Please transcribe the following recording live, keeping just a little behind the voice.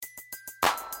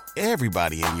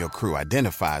Everybody in your crew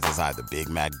identifies as either Big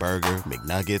Mac Burger,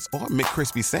 McNuggets, or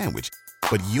McCrispy Sandwich.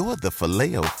 But you're the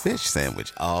Filet-O-Fish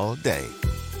Sandwich all day.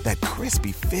 That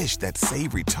crispy fish, that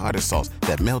savory tartar sauce,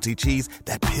 that melty cheese,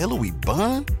 that pillowy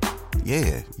bun.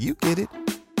 Yeah, you get it.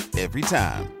 Every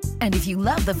time. And if you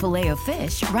love the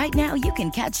Filet-O-Fish, right now you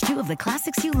can catch 2 of the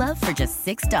classics you love for just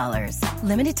 $6.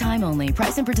 Limited time only.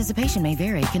 Price and participation may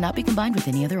vary. Cannot be combined with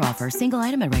any other offer. Single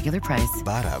item at regular price.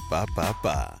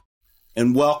 Ba-da-ba-ba-ba.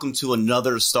 And welcome to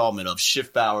another installment of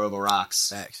Shift Power Over Rocks.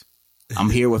 Thanks. I'm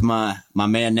here with my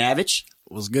man Navich.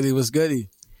 What's goody? What's goody?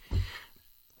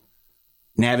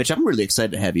 Navich, I'm really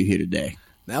excited to have you here today.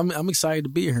 I'm excited to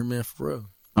be here, man, for real.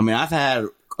 I mean, I've had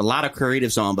a lot of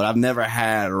creatives on, but I've never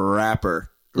had a rapper,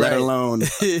 let alone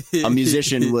a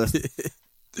musician with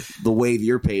the wave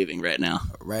you're paving right now.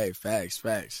 Right, facts.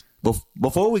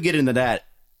 Before we get into that,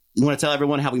 you want to tell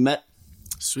everyone how we met?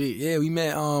 Sweet. Yeah, we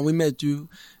met through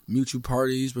mutual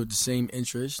parties with the same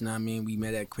interests. You know what I mean? We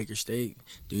met at Quaker State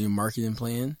doing a marketing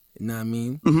plan. You know what I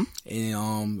mean? Mm-hmm.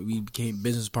 And we became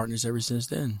business partners ever since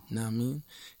then. You know what I mean?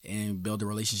 And build a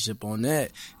relationship on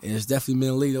that. And it's definitely been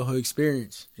a lead the whole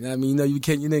experience. You know what I mean? You know, you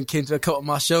didn't came to a couple of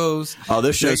my shows. Oh,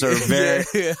 those shows are very...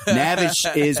 Navich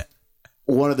is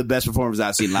one of the best performers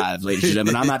I've seen live, ladies and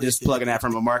gentlemen. I'm not just plugging that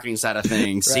from a marketing side of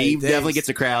things. Right, he definitely gets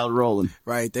the crowd rolling.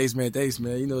 Right. Thanks, man.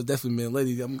 You know, it's definitely been a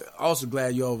lady. I'm also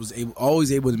glad you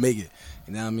always able to make it.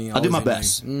 You know what I mean? I'll do my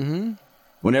best. Mm-hmm.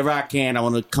 Whenever I can, I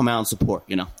want to come out and support,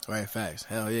 you know? Right, facts.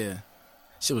 Hell yeah.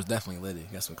 Shit was definitely litty.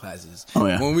 Got some classes. Oh,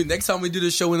 yeah. Next time we do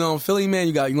this show in Philly, man,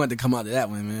 you want to come out to that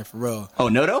one, man, for real. Oh,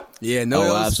 Nodo? Yeah, Nodos.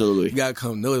 Oh, absolutely. You got to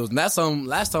come Nodos. And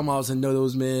last time I was in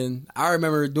Nodos, man, I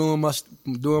remember doing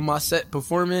my set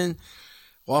performing,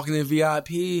 walking in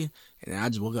VIP, and I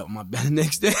just woke up in my bed the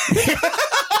next day.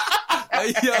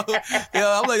 yo,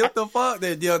 I'm like, what the fuck?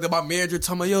 Then my manager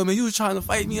told me, yo, man, you was trying to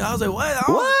fight me. I was like, what?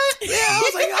 What? Yeah, I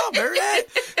was like, I don't remember that.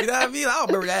 You know what I mean? I don't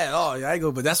remember that at all. I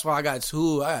go, but that's why I got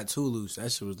two loose.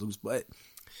 That shit was loose, but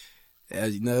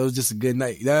you know, it was just a good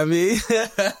night. You know what I mean?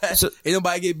 So, ain't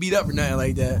nobody get beat up or nothing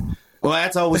like that. Well,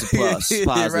 that's always a plus.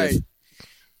 Positive. Right.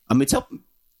 I mean, tell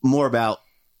more about,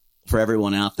 for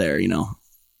everyone out there, you know,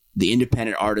 the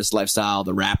independent artist lifestyle,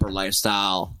 the rapper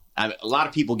lifestyle. A lot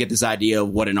of people get this idea of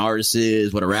what an artist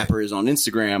is, what a rapper is on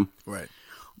Instagram. Right.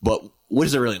 But what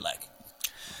is it really like?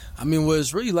 I mean, what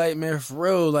it's really like, man, for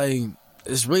real, like,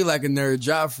 it's really like a nerd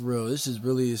job, for real. This is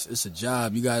really, it's a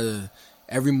job. You gotta,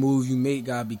 every move you make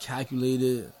gotta be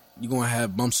calculated. You're gonna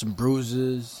have bumps and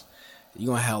bruises. You're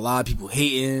gonna have a lot of people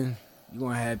hating. You're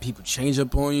gonna have people change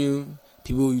up on you.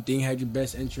 People you think have your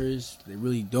best interests, they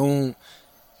really don't.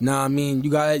 Nah, I mean,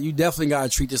 you definitely gotta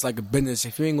treat this like a business.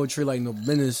 If you ain't gonna treat it like no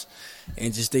business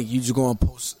and just think you just gonna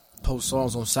post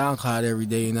songs on SoundCloud every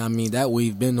day, you know what I mean? That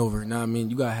wave been over, you know what I mean?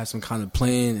 You gotta have some kind of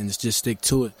plan and just stick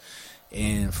to it.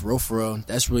 And for real,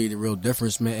 that's really the real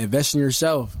difference, man. Invest in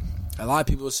yourself. A lot of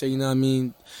people say, you know what I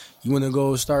mean, you wanna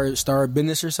go start a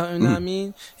business or something, you know what I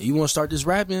mean? And you wanna start this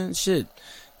rapping, shit.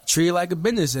 Treat it like a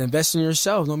business. Invest in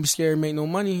yourself. Don't be scared to make no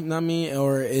money, you know what I mean?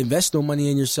 Or invest no money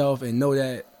in yourself and know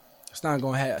that it's not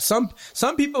gonna happen.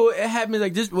 Some people, it happens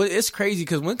like this. Well, it's crazy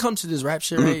because when it comes to this rap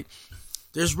shit, right?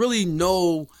 There's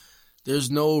no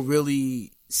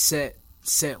really set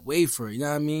way for it. You know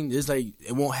what I mean? There's like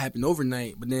it won't happen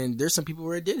overnight, but then there's some people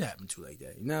where it did happen to like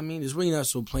that. You know what I mean? It's really not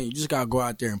so plain. You just gotta go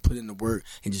out there and put in the work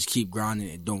and just keep grinding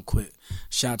and don't quit.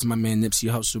 Shout out to my man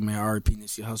Nipsey Hussle, man. R.I.P.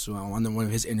 Nipsey Hussle. On one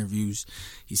of his interviews,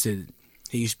 he said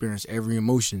he experienced every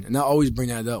emotion. And I always bring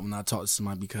that up when I talk to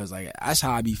somebody because, like, that's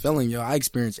how I be feeling, yo. I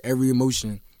experience every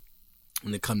emotion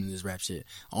when it comes to this rap shit.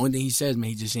 Only thing he says,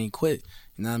 man, he just ain't quit.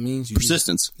 You know what I mean? So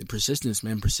Persistence. Persistence,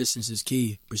 man. Persistence is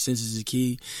key. Persistence is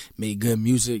key. Make good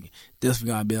music.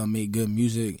 Definitely gotta be able to make good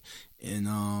music.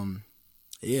 And,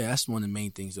 yeah, that's one of the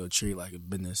main things, though. Treat it like a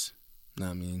business. You know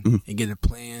what I mean? Mm-hmm. And get a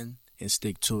plan and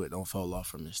stick to it. Don't fall off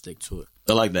from it. Stick to it.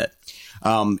 I like that.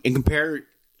 In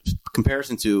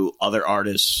comparison to other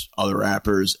artists, other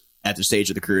rappers at the stage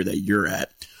of the career that you're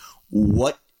at,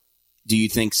 what do you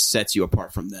think sets you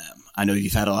apart from them? I know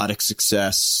you've had a lot of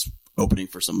success opening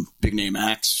for some big name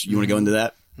acts. You want to go into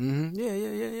that? Mm-hmm.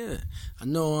 Yeah. I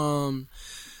know.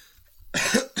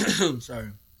 Sorry.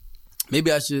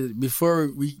 Maybe I should, before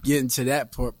we get into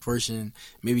that portion,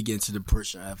 maybe get into the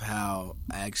portion of how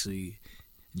I actually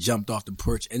jumped off the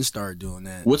porch and started doing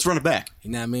that. Let's run it back.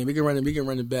 You know what I mean? We can run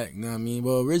it back. You know what I mean?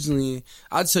 Well, originally,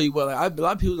 I'll tell you what, like, a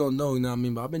lot of people don't know, you know what I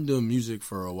mean? But I've been doing music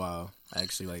for a while,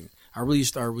 actually. Like, I really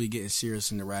started getting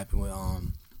serious into rapping with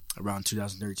around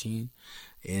 2013.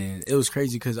 And it was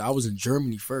crazy because I was in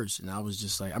Germany first, and I was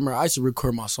just like, I remember I used to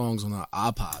record my songs on an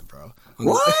iPod, bro.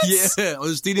 What? Yeah, on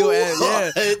the studio ad,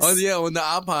 on the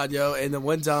iPod, yo. And then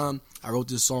one time I wrote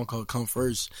this song called "Come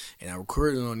First," and I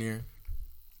recorded it on there.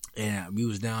 And we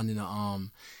was down in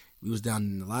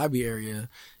the library area.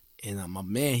 And my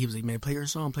man, he was like, man, play your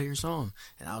song.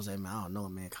 And I was like, man, I don't know,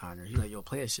 man, Connor. He was like, yo,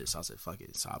 play that shit. So I said, fuck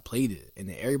it. So I played it. And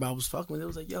then everybody was fucking with it. It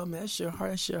was like, yo, man, that shit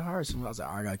hard. So I was like,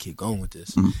 all right, I got to keep going with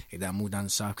this. And then I moved down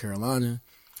to South Carolina.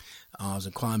 I was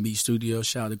in Quan Beach Studio.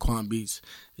 Shout out to Quan Beach.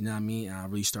 You know what I mean? And I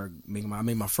really started I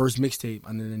made my first mixtape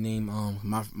under the name,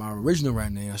 my original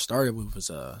rap name I started with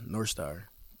was North Star.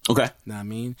 Okay. You know what I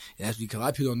mean? And that's because a lot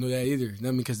of people don't know that either. You know what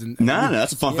I mean? Because no,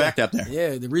 that's a fun fact out there.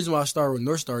 Yeah, the reason why I started with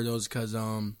North Star, though, is because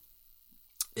the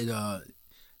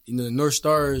North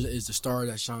Star is the star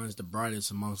that shines the brightest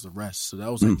amongst the rest. So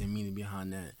that was like the meaning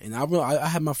behind that. And I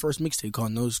had my first mixtape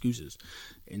called No Excuses,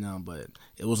 but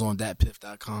it was on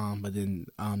thatpiff.com. But then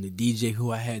the DJ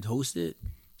who I had hosted,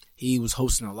 he was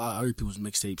hosting a lot of other people's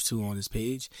mixtapes too on his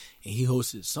page, and he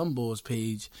hosted some Bull's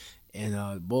page,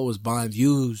 and Bull was buying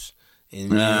views. And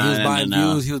he was buying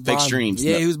views. He was fake buying streams.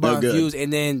 Yeah, he was buying views.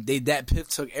 And then Dat Piff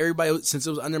took everybody, since it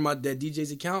was under that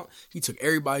DJ's account, he took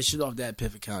everybody's shit off Dat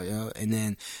Piff account, yo. And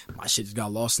then my shit just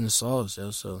got lost in the sauce,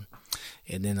 yo. So,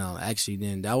 and then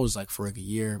then that was like for like a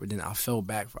year. But then I fell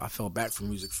back from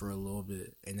music for a little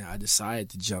bit, and then I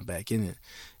decided to jump back in it.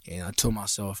 And I told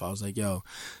myself, I was like, yo,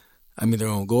 I'm either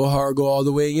gonna go hard, go all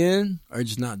the way in, or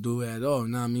just not do it at all.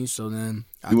 You know what I mean? So then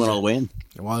you went all the way in.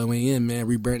 All the way in, man.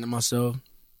 Rebranded myself.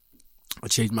 I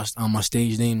changed my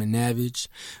stage name to Navage.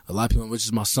 A lot of people, which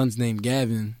is my son's name,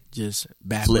 Gavin, just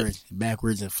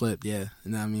backwards and flipped. Yeah,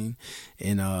 you know what I mean.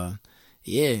 And and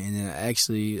then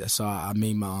actually, I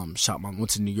made went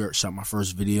to New York, shot my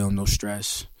first video, No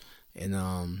Stress, and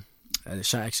I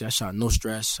shot No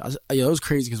Stress. It was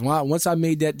crazy because once I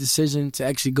made that decision to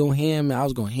actually go ham, I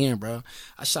was going ham, bro.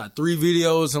 I shot 3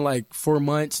 videos in like 4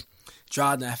 months.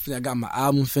 Dropped, I got my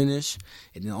album finished,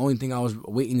 and the only thing I was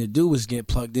waiting to do was get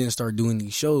plugged in and start doing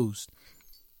these shows.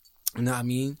 You know what I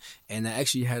mean? And I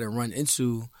actually had to run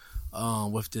into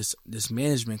with this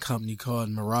management company called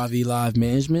Maravi Live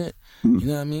Management. You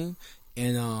know what I mean?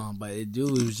 And but the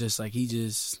dude was just like,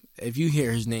 if you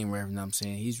hear his name, wherever, you know what I'm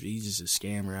saying, he's just a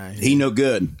scammer out here. He no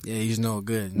good. Yeah, he's no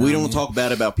good. You know we don't talk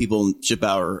bad about people in Chip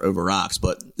Hour over rocks,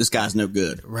 but this guy's no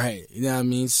good. Right. You know what I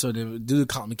mean? So to do the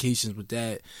complications with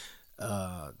that.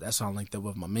 That's how I linked up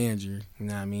with my manager, you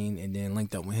know what I mean? And then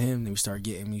linked up with him, and we started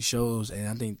getting me shows. And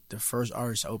I think the first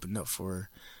artist I opened up for,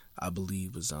 I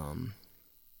believe, was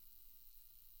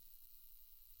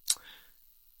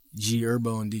G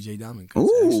Herbo and DJ Diamond.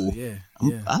 Ooh, actually.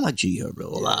 Yeah. I like G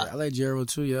Herbo a lot. I like G Herbo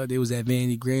too, yeah. They was at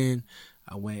Vanity Grand.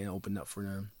 I went and opened up for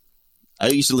them. I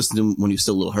used to listen to him when he was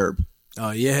still Lil Herb.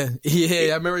 Oh, yeah.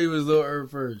 Yeah, I remember he was Lil Herb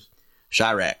first.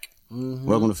 Chirac. Mm-hmm.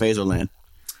 Welcome to Phaserland.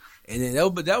 And then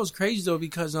that was crazy though,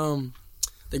 because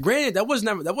granted that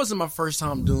wasn't my first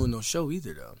time doing no show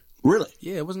either though. Really?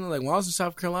 Yeah, it wasn't like when I was in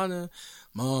South Carolina.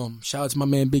 Shout out to my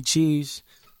man Big Cheese.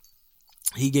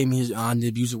 He gave me his I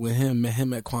did music with him. Met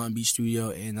him at Quan Beach Studio,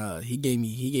 and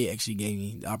he actually gave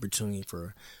me the opportunity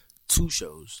for 2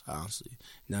 shows. Honestly, you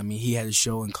know what I mean, he had a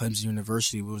show in Clemson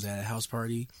University. We was at a house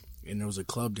party. And there was a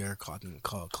club there called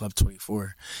Club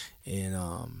 24. And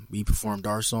we performed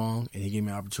our song, and he gave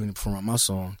me an opportunity to perform my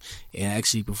song. And I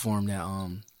actually performed at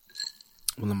one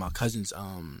of my cousin's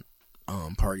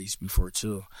parties before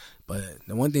too. But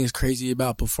the one thing that's crazy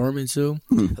about performing too,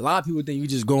 a lot of people think you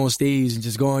just go on stage and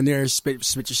just go in there and spit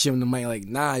your shit on the mic. Like,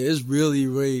 nah, it's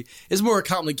really, it's more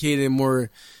complicated and more,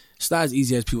 it's not as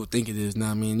easy as people think it is. Know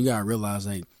what I mean? You gotta realize,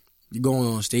 like, you're going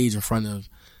on stage in front of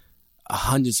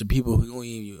hundreds of people who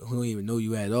don't even know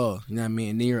you at all. You know what I mean?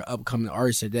 And then you're an upcoming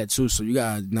artist at that too, so you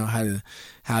gotta know how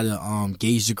to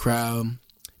gauge the crowd,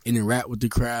 interact with the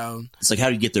crowd. It's like, how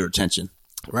do you get their attention?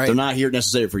 Right. They're not here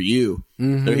necessarily for you.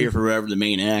 Mm-hmm. They're here for whoever the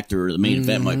main actor or the main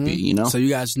event might be, you know? So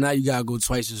you gotta go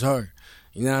twice as hard.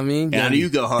 You know what I mean? How do you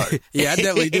go hard? Yeah, I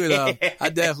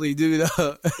definitely do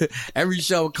though. Every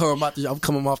show I'm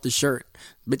coming off the shirt.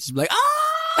 Bitches be like,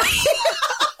 ah!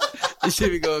 This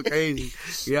shit be going crazy.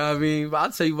 You know what I mean? But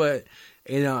I'll tell you what,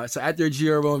 so after G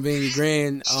Herbo and Vanity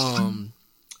Grand,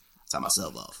 Tie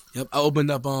myself off. Yep, I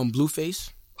opened up Blueface.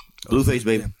 Blueface,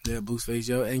 baby. Yeah, Blueface,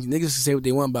 yo. And niggas can say what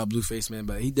they want about Blueface, man,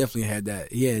 but he definitely had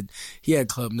that. He had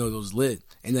Club No that was lit,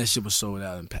 and that shit was sold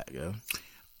out in pack, yo.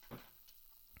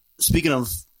 Speaking of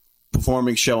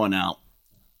performing, showing out,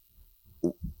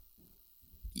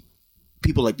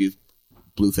 people like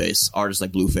Blueface, artists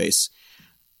like Blueface,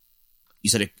 you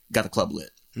said it got the club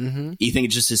lit. Mm-hmm. You think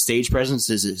it's just his stage presence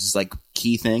is his like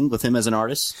key thing with him as an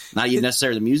artist, not even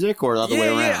necessarily the music, or the other way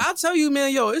around? Yeah, I'll tell you,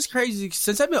 man. Yo, it's crazy.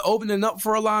 Since I've been opening up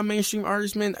for a lot of mainstream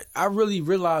artists, man, I really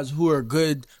realized who are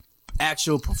good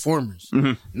actual performers.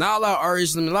 Mm-hmm. Not a lot of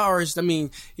artists. I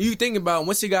mean, you think about it,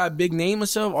 once they got a big name or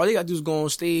something, all they got to do is go on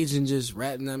stage and just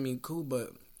rap. And I mean, cool, but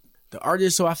the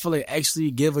artists who I feel like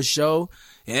actually give a show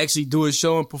and actually do a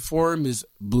show and perform is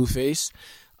Blueface,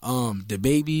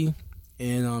 DaBaby,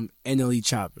 and NLE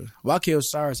Chopper. Waki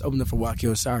Osiris opened up for Waki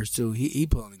Osiris too. He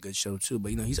put on a good show too,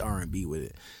 but he's R&B with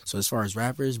it. So as far as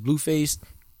rappers, Blueface,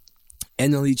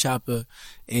 NLE Chopper,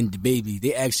 and DaBaby,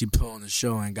 they actually put on the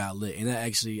show and got lit. And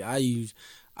I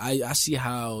see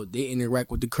how they interact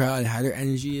with the crowd and how their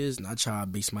energy is, and I try to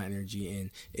base my energy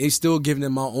in. It's still giving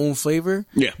them my own flavor,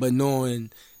 but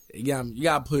knowing you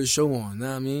gotta put a show on. You know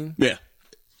what I mean? Yeah.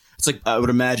 It's like, I would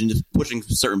imagine just pushing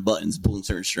certain buttons, pulling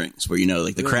certain strings where,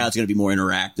 like the crowd's going to be more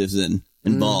interactive than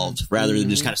involved rather than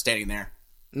just kind of standing there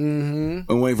and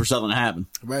waiting for something to happen.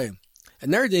 Right.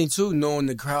 And everything too, knowing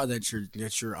the crowd that you're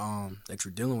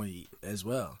dealing with as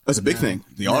well. That's a big thing.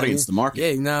 The audience, the market. Yeah,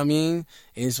 you know what I mean?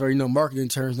 And so, marketing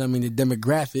terms, the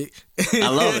demographic. I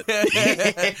love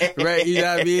it. Right, you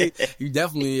know what I mean? You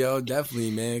definitely,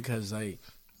 man, because like,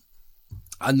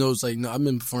 I know it's like, I've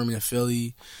been performing in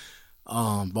Philly,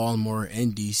 Baltimore,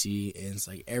 and DC, and it's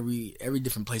like every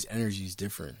different place energy is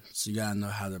different. So you gotta know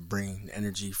how to bring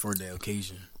energy for the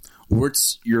occasion.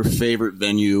 What's your favorite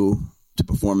venue to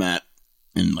perform at,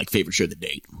 and like favorite show to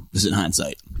date? This is in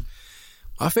hindsight.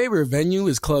 My favorite venue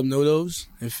is Club Nodos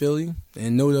in Philly,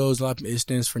 and Nodos, it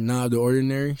stands for Not of the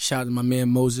Ordinary. Shout out to my man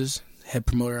Moses, head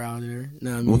promoter out there. You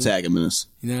know what I mean? We'll tag him in this.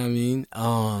 You know what I mean?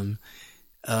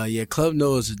 Yeah, Club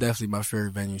Noah's is definitely my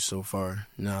favorite venue so far.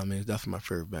 You know what I mean? It's definitely my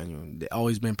favorite venue. They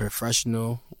always been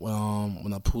professional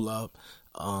when I pull up.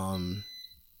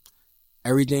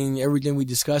 Everything we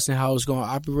discuss and how it's going to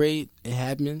operate, it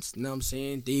happens. You know what I'm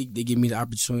saying? They give me the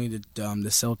opportunity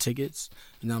to sell tickets.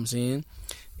 You know what I'm saying?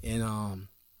 And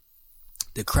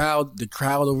the crowd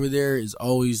over there is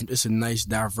always, it's a nice,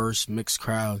 diverse, mixed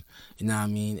crowd. You know what I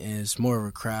mean? And it's more of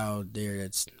a crowd there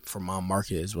that's for my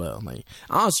market as well. Like,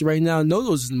 honestly, right now,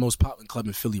 Nodos is the most popular club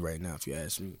in Philly right now, if you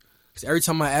ask me. Because every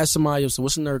time I ask somebody, so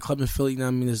what's another club in Philly, you know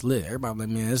what I mean, that's lit? Everybody like,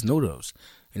 man, that's Nodos.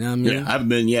 You know what I mean? Yeah, I haven't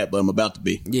been yet, but I'm about to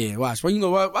be. Yeah, watch. Watch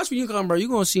when you come, bro. You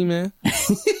going to see, man.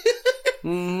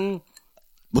 Mm-hmm.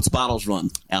 What's Bottles Run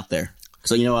out there?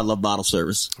 So I love bottle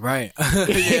service. Right.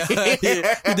 yeah.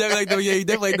 You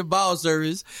definitely like the bottle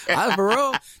service. For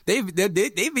real, they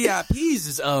VIPs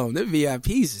is their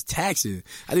VIPs is taxing.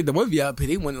 I think the one VIP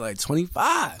they wanted like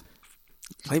 25.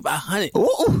 2,500.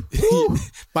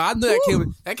 But I know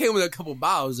that came with a couple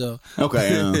bottles though.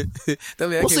 Okay.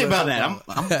 We'll see about that.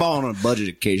 I'm falling on a budget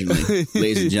occasionally,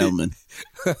 ladies and gentlemen.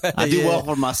 I do well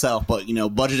for myself, but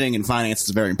budgeting and finance is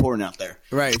very important out there.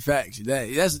 Right, facts.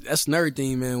 That's another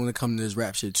thing, man. When it comes to this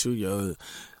rap shit too, yo.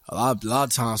 A lot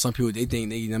of times, some people they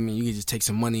think you can just take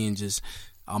some money and just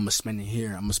I'm gonna spend it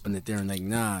here, I'm gonna spend it there, and like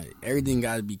nah, everything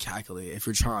got to be calculated if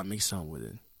you're trying to make something with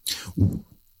it.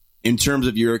 In terms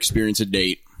of your experience to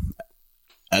date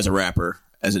as a rapper,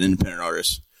 as an independent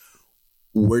artist,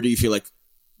 where do you feel like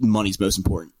money's most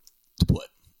important to put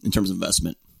in terms of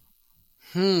investment?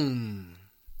 Man,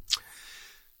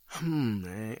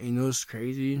 it's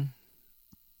crazy.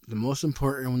 The most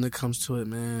important when it comes to it,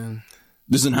 man.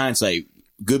 This is in hindsight.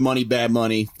 Good money, bad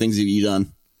money, things that you've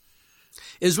done.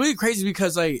 It's really crazy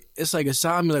because it's like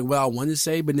aside me like what I want to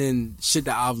say, but then shit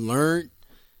that I've learned,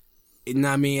 you know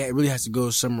what I mean, it really has to go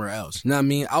somewhere else. You know what I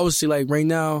mean? I would say like right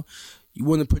now, you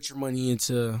want to put your money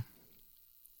into,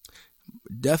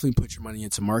 definitely put your money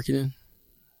into marketing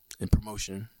and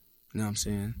promotion. You know what I'm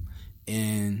saying?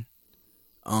 And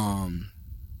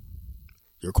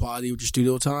your quality with your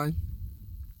studio time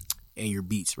and your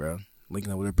beats, bro.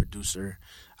 Linking up with a producer.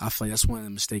 I feel like that's one of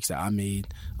the mistakes that I made.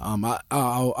 I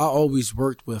always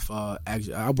worked with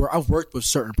I've worked with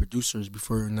certain producers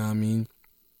before, you know what I mean?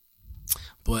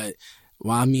 But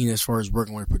what I mean as far as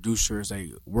working with a producer is like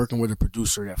working with a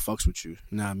producer that fucks with you.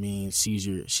 You know what I mean? Sees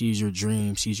your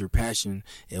dream, sees your passion,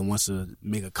 and wants to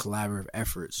make a collaborative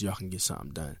effort so y'all can get something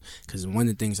done. Because one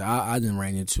of the things I done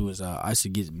ran into is I used to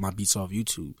get my beats off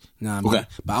YouTube. You know what I mean?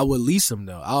 But I would lease them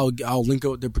though. I'll link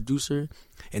up with the producer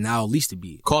and I'll lease the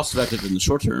beat. Cost effective in the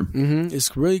short term. Mm-hmm.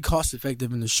 It's really cost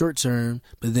effective in the short term,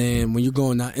 but then when you're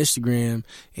going on Instagram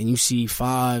and you see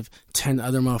 5-10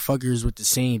 other motherfuckers with the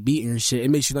same beat and shit, it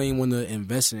makes you don't even want to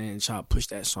invest in it and try to push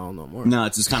that song no more. No,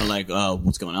 it's just kind of like,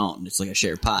 what's going on? It's like a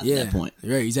shared pot at that point.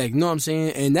 Right, exactly. You know what I'm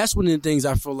saying? And that's one of the things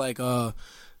I feel like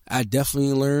I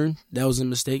definitely learned that was a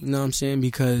mistake, you know what I'm saying?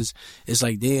 Because it's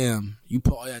like, damn, you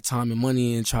put all that time and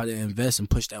money in and try to invest and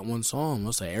push that one song.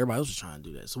 It's like everybody else was trying to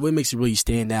do that. So what makes it really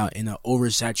stand out in an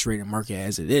oversaturated market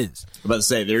as it is? I'm about to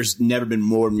say, there's never been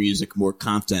more music, more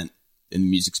content in the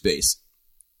music space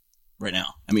right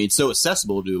now. I mean, it's so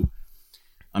accessible to,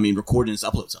 recording this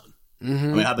upload something.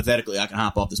 Mm-hmm. Hypothetically, I can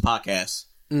hop off this podcast,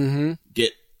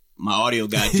 get my audio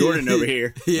guy Jordan over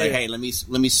here. Yeah. Like, hey, let me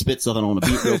spit something on the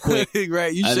beat real quick.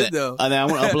 Right, you should though. And then I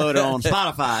want to upload it on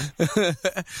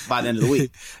Spotify by the end of the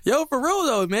week. Yo, for real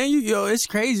though, man. It's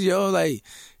crazy, yo. Like,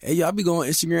 hey, yo, I be going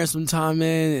on Instagram sometime,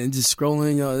 man, and just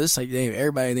scrolling, yo. It's like, damn,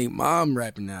 everybody ain't mom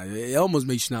rapping now. It almost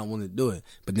makes you not want to do it.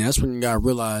 But then that's when you gotta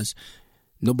realize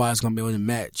nobody's gonna be able to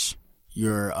match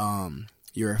your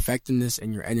effectiveness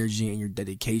and your energy and your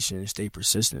dedication and stay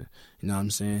persistent. You know what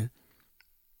I'm saying?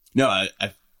 No,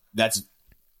 I that's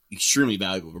extremely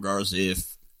valuable, regardless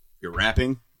if you're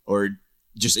rapping or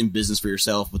just in business for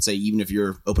yourself. Let's say even if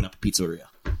you're opening up a pizzeria,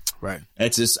 right?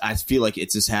 It's just, I feel like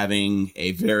it's just having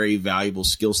a very valuable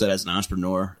skill set as an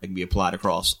entrepreneur that can be applied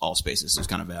across all spaces. Those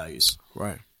kind of values,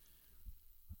 right?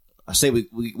 I say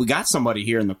we got somebody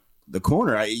here in the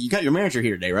corner. You got your manager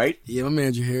here today, right? Yeah, my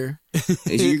manager here.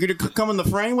 Is you gonna come in the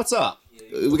frame? What's up?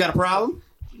 Yeah, we got a problem?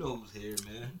 You know who's here,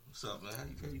 man. What's up, man?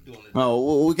 How you doing today? Oh,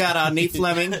 well, we got Nate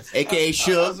Fleming, a.k.a.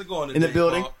 Suge, in the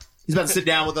building. Paul? He's about to sit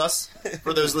down with us,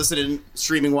 for those listening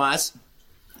streaming-wise.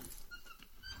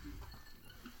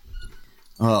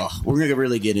 Oh, we're going to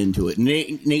really get into it. Nate,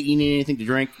 you need anything to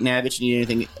drink? Navich, you need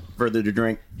anything further to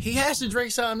drink? He has to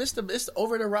drink something. It's the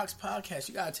Over the Rocks podcast.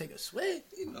 You got to take a swig.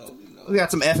 You know. We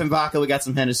got some effing vodka. We got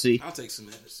some Hennessy. I'll take some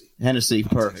Hennessy. Hennessy,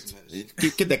 perfect.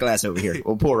 Get that glass over here.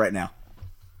 We'll pour right now.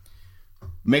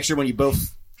 Make sure when you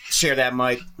both share that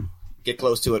mic, get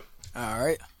close to it. All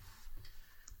right.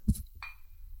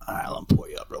 All right, let me pour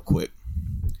you up real quick.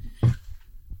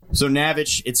 So,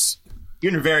 Navich,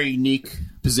 you're in a very unique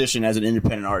position as an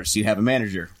independent artist. You have a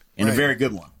manager, and a very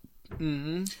good one.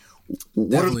 Mm-hmm.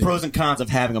 What are the pros and cons of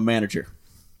having a manager?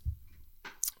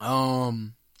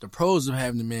 The pros of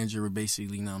having a manager are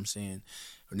basically, you know what I'm saying,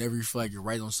 whenever you feel like you're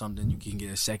right on something, you can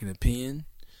get a second opinion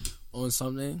on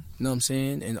something, you know what I'm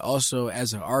saying? And also,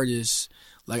 as an artist,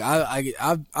 like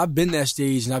I've been that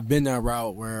stage and I've been that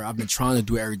route where I've been trying to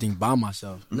do everything by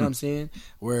myself, you know what I'm saying?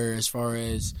 Where as far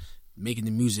as making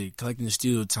the music, collecting the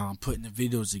studio time, putting the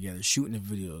videos together, shooting the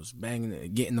videos,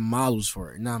 getting the models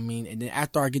for it, you know what I mean? And then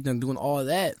after I get done doing all of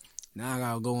that, now I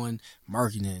gotta go in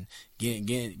marketing, get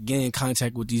in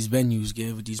contact with these venues,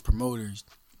 get with these promoters,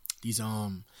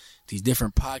 these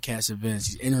different podcast events,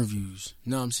 these interviews.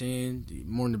 You know what I'm saying?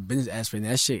 More in the business aspect.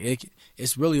 That shit,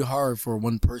 it's really hard for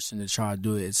one person to try to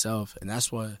do it itself, and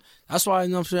that's why you know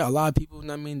what I'm saying. A lot of people, you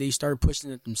know what I mean, they start pushing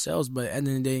it themselves. But at the end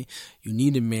of the day, you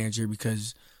need a manager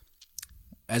because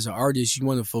as an artist, you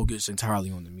want to focus entirely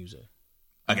on the music.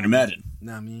 I can imagine. You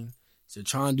know what I mean? So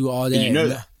try and do all that. And you know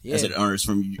that as an artist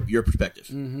from your perspective,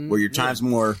 where your time's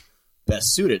more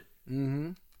best suited,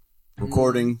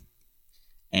 recording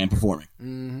and performing.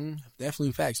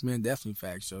 Definitely facts, man. Definitely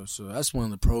facts. So that's one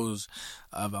of the pros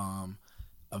of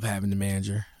having the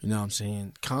manager. You know what I'm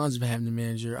saying? Cons of having the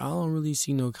manager, I don't really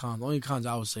see no cons. The only cons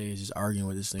I would say is just arguing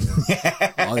with this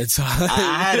nigga all the time.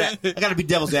 I got to be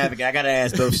devil's advocate. I got to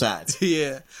ask both sides.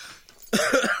 Yeah.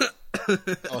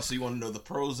 Oh, so you want to know the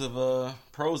pros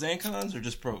and cons, or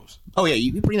just pros? Oh yeah,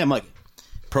 you bring that mic.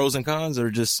 Pros and cons,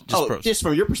 or just pros? Just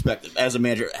from your perspective as a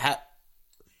manager.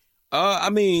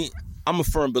 I'm a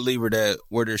firm believer that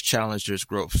where there's challenge, there's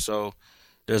growth. So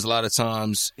there's a lot of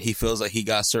times he feels like he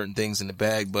got certain things in the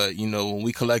bag, but when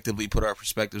we collectively put our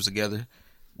perspectives together,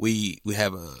 we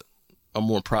have a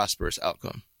more prosperous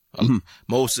outcome.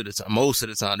 Most of the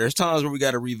time. There's times where we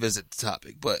got to revisit the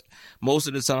topic, but most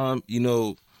of the time,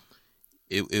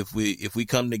 if we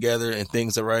come together and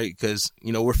things are right, because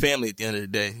we're family at the end of the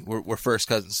day. We're first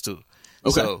cousins too.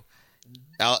 Okay. So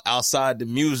outside the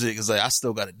music, it's like I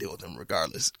still got to deal with them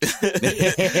regardless. So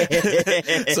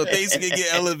things can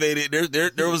get elevated.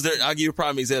 I'll give you a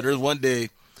prime example. There's one day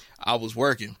I was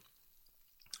working,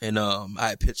 and I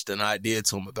had pitched an idea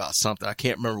to him about something. I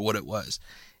can't remember what it was,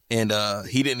 and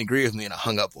he didn't agree with me, and I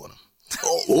hung up on him.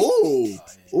 Ooh.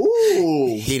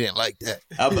 He didn't like that.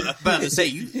 I was about to say,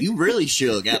 you really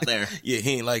shook out there. Yeah,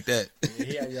 he ain't like that.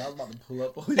 Yeah, I was about to pull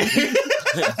up on you.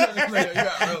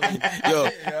 Yo,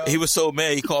 he was so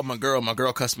mad, he called my girl. My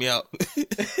girl cussed me out.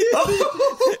 I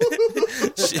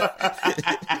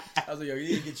was like, yo, you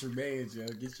need to get your mans, yo.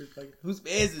 Get your fucking, whose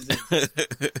mans is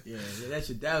it? Yeah,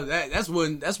 that's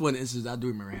one instance I do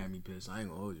remember having me pissed. I ain't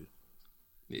gonna hold you.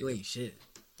 You ain't shit.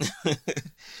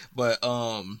 But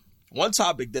One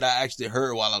topic that I actually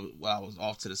heard while I was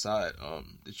off to the side,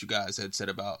 that you guys had said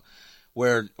about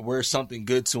where's something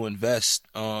good to invest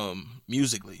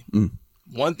musically.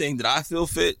 One thing that I feel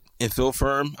fit and feel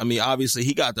firm, I mean, obviously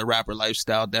he got the rapper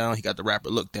lifestyle down, he got the rapper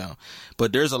look down,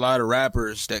 but there's a lot of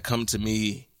rappers that come to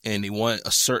me and they want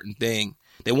a certain thing.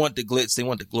 They want the glitz, they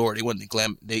want the glory, they want the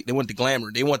glam, they want the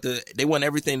glamour, they want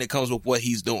everything that comes with what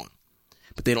he's doing,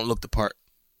 but they don't look the part.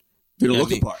 You don't look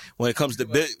the part. When it comes to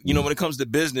when it comes to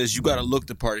business, you got to look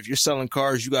the part. If you're selling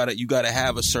cars, you got to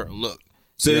have a certain look.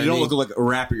 So they don't look like a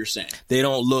rapper, you're saying? They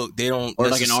don't look. They don't. Or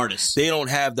like an artist. They don't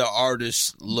have the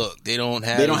artist look. They don't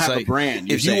have. A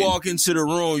brand. If you walk into the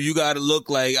room, you got to look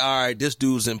like, all right, this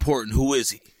dude's important. Who is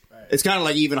he? Right. It's kind of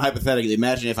like, even hypothetically,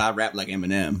 imagine if I rap like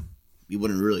Eminem. You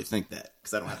wouldn't really think that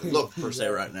because I don't have to look per se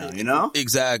right now, you know?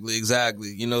 Exactly.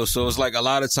 You know, so it's like a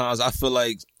lot of times I feel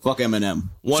like fuck Eminem.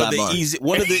 One of the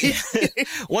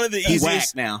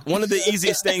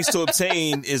easiest things to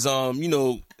obtain is you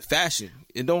know, fashion.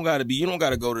 It don't gotta be. You don't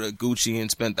gotta go to the Gucci and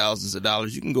spend thousands of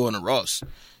dollars. You can go in a Ross.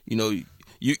 You know,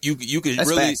 you can That's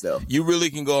really facts, though. You really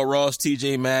can go Ross,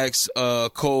 TJ Maxx,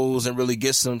 Kohl's, and really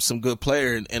get some good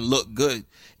player and look good.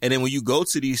 And then when you go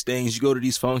to these things, you go to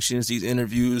these functions, these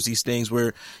interviews, these things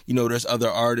where, you know, there's other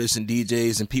artists and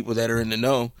DJs and people that are in the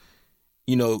know,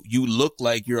 you know, you look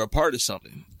like you're a part of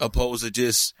something opposed to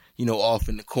just, you know, off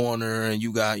in the corner and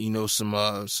you got, you know,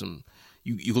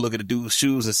 you can look at the dude's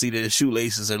shoes and see that his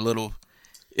shoelaces are little,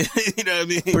 you know what I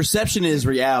mean? Perception is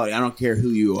reality. I don't care who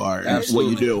you are and what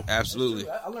you do. Absolutely.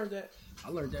 I learned that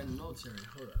in the military.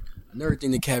 Hold up. Another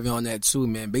thing to caveat on that too,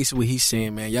 man. Basically, what he's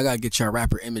saying, man, y'all gotta get your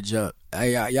rapper image up.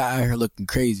 Y'all out here looking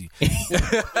crazy. Yeah,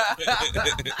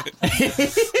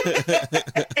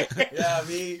 I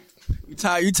mean, you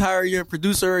tired of your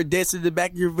producer dancing in the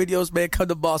back of your videos, man. Come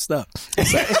to Bossed Up.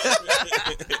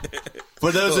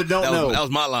 For those that don't know, that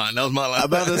was my line. I'm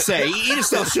about to say, he just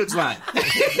stole Shook's line.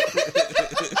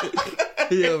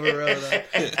 Yo,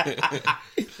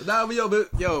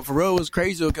 Pharrell was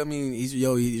crazy. I mean, he's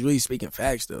really speaking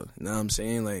facts though. You know what I'm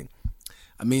saying? Like,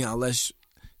 I mean, unless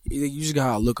you just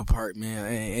gotta look apart, man.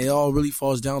 And it all really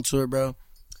falls down to it, bro.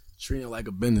 Treat it like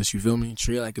a business. You feel me?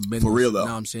 Treat it like a business. For real though. You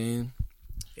know what I'm saying?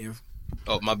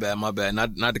 Oh, my bad.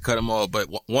 Not to cut them off, but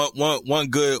one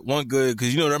good,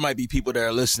 because you know there might be people that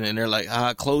are listening. They're like,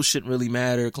 clothes shouldn't really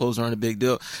matter. Clothes aren't a big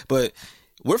deal, but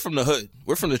we're from the hood.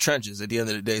 We're from the trenches at the end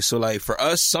of the day. So like for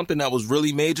us, something that was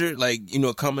really major, like, you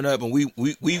know, coming up, and we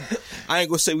I ain't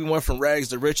gonna say we went from rags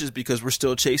to riches because we're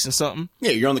still chasing something.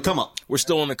 Yeah, you're on the come up. We're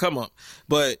still on the come up.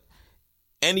 But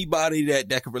anybody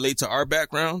that can relate to our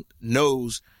background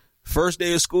knows first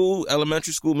day of school,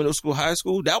 elementary school, middle school, high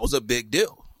school, that was a big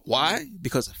deal. Why?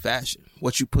 Because of fashion.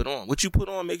 What you put on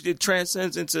makes it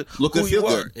transcends into look who and feel you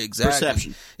are. good. Exactly.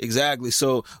 Perception. Exactly.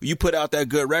 So you put out that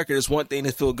good record. It's one thing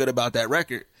to feel good about that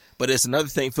record, but it's another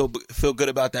thing feel good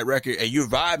about that record. And you're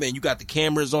vibing. You got the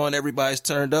cameras on. Everybody's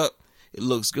turned up. It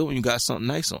looks good when you got something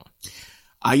nice on.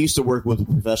 I used to work with a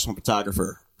professional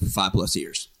photographer for 5+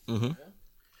 years. Mm-hmm.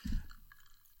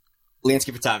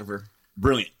 Landscape photographer,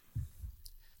 brilliant.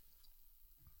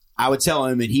 I would tell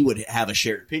him, and he would have a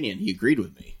shared opinion. He agreed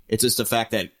with me. It's just the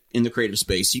fact that in the creative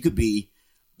space, you could be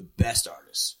the best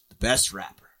artist, the best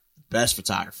rapper, the best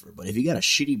photographer. But if you got a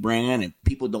shitty brand and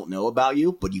people don't know about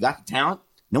you, but you got the talent,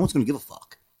 no one's going to give a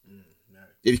fuck.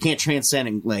 If you can't transcend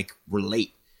and like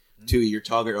relate to your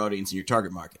target audience and your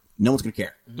target market, no one's going to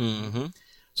care. Mm-hmm.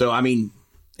 So, I mean,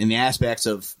 in the aspects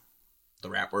of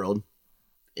the rap world,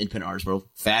 independent artist world,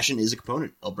 fashion is a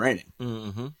component of branding.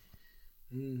 Mm-hmm.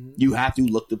 You have to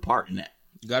look the part in that.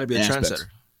 You got to be a trendsetter.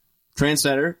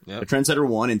 Trendsetter, yep. A trendsetter,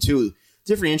 1, and 2,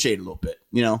 differentiate a little bit,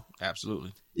 you know?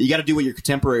 Absolutely. You got to do what your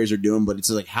contemporaries are doing, but it's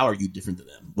like, how are you different than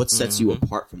them? What sets you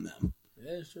apart from them?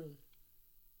 Yeah, that's true.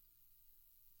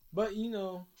 But, you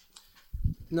know,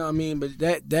 no, I mean, but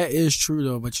that is true,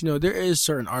 though. But, you know, there is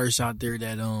certain artists out there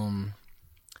that,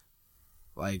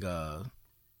 like,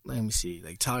 let me see,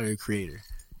 like Tyler, the Creator.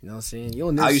 You know what I'm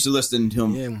saying? I used to listen to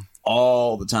him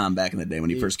all the time back in the day when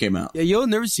he first came out. Yeah, you'll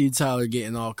never see Tyler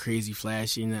getting all crazy,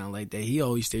 flashy, and nothing like that. He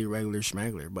always stayed regular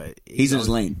schmegler, but he's in his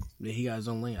lane. Yeah, he got his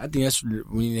own lane. I think that's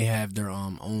when they have their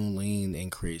own lane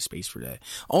and create space for that.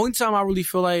 Only time I really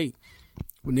feel like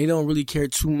when they don't really care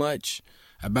too much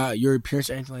about your appearance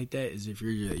or anything like that is if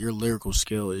your lyrical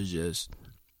skill is just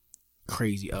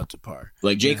crazy up to par.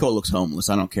 Like J. Cole looks homeless.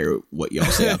 I don't care what y'all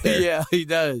say out there. Yeah, he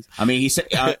does. I mean, he said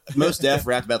Most Def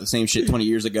rapped about the same shit 20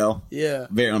 years ago. Yeah,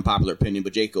 very unpopular opinion,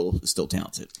 but J. Cole is still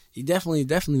talented. He definitely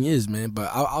is, man. But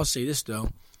I'll say this though: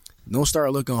 don't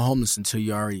start looking homeless until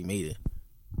you already made it.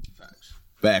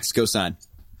 Facts. Cosign.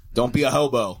 Don't be a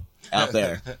hobo out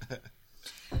there.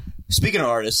 Speaking of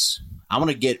artists, I want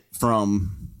to get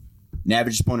from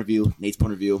Navage's point of view, Nate's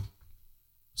point of view,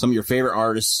 some of your favorite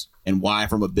artists and why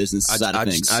from a business side of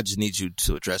things. I just need you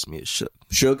to address me as Suge.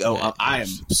 Suge? Oh, yeah, I am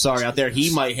sorry out there.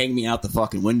 He might hang me out the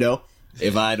fucking window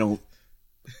if I don't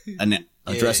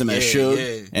address him as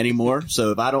Suge anymore.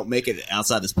 So if I don't make it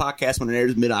outside this podcast when it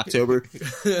airs mid-October,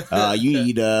 you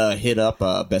need to hit up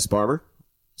Best Barber,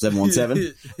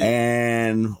 717,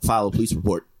 and file a police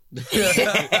report.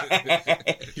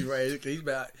 You're right.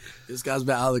 This guy's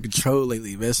been out of control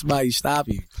lately, man. Somebody stop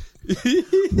you.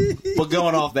 But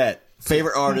going off that,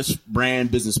 favorite artist,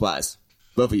 brand, business-wise,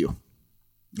 both of you.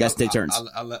 You guys take turns.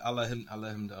 I'll let him.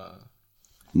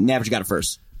 Navage got it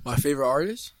first. My favorite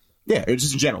artist? Yeah,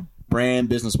 just in general, brand,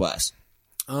 business-wise.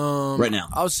 Right now,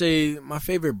 I would say my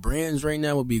favorite brands right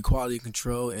now would be Quality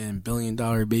Control and $1 Billion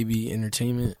Baby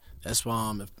Entertainment. That's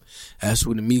why that's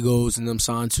what the Migos and them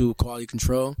signed to, Quality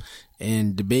Control.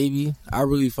 And the Baby, I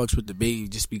really fucks with the Baby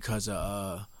just because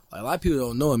a lot of people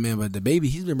don't know it, man, but the Baby,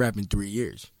 he's been rapping 3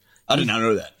 years. I did not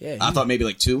know that. Yeah, I thought maybe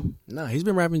like 2. No, he's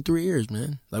been rapping 3 years,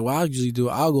 man. Like what I usually do,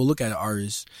 I'll go look at an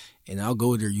artist and I'll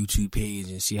go to their YouTube page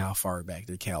and see how far back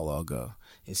their catalog go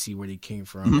and see where they came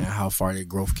from and how far their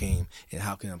growth came and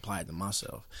how can I apply it to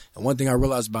myself. And one thing I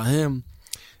realized about him,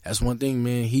 that's one thing,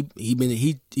 man. He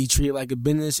treated it like a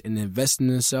business and invested in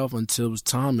himself until it was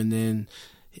time, and then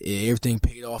everything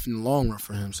paid off in the long run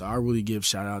for him. So I really give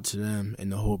shout out to them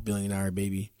and the whole $1 Billion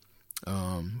Baby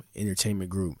entertainment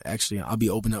group. Actually, I'll be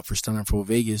opening up for Stunner for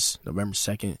Vegas November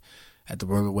 2nd at the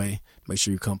Roadway. Make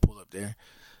sure you come pull up there.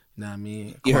 You know what I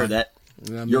mean? You heard that.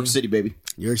 You know what I mean? York City, baby.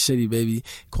 York City, baby.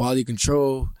 Quality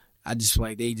Control. I just feel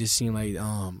like they just seem like,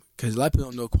 because a lot of people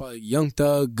don't know Quality. Young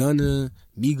Thug, Gunna,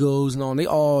 Migos, and all, they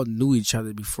all knew each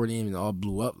other before they even all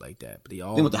blew up like that. But they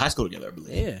went to high school together, I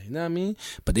believe. Yeah, you know what I mean?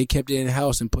 But they kept it in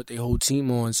house and put their whole team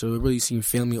on, so it really seemed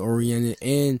family oriented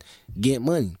and get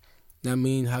money. You know what I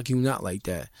mean? How can you not like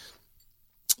that?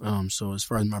 So as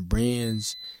far as my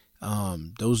brands,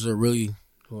 those are really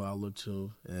who I look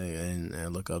to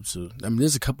and look up to. I mean,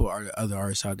 there's a couple other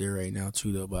artists out there right now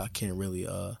too, though, but I can't really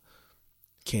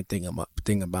can't think about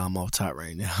them off top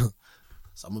right now.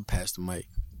 So I'm gonna pass the mic.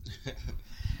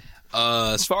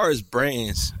 As far as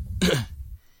brands,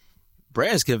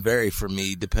 brands can vary for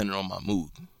me depending on my mood,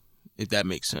 if that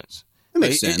makes sense. It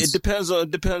makes sense. It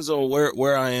depends on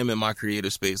where I am in my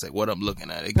creative space, like what I'm looking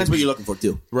at. It depends what you're looking for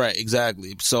too. Right,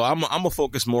 exactly. So I'm gonna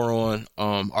focus more on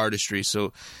artistry.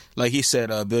 So, like he said,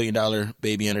 $1 Billion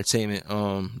Baby Entertainment.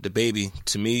 The Baby,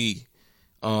 to me,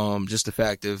 just the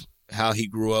fact of how he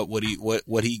grew up, what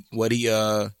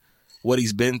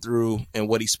he's been through, and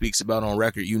what he speaks about on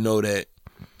record. You know that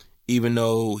even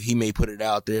though he may put it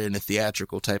out there in a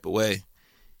theatrical type of way,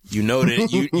 you know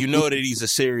that you know that he's a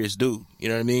serious dude. You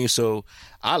know what I mean? So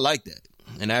I like that.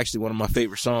 And actually, one of my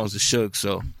favorite songs is Suge.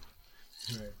 So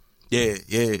yeah.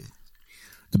 The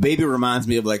Baby reminds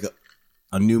me of like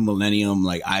a new millennium,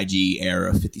 like IG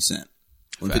era 50 Cent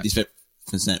when 50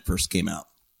 Cent first came out.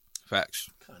 Facts.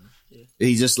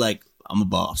 He's just like, I'm a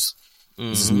boss.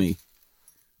 This is me.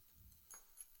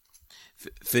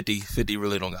 50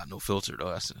 really don't got no filter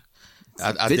though.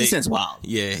 50 Cent's wild.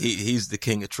 Yeah, he's the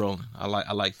king of trolling. I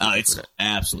like. Oh, it's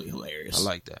absolutely hilarious. I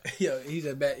like that. Yo, he's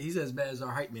as bad as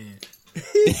our hype man.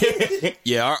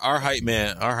 Yeah, our hype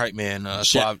man,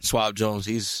 Suave Jones.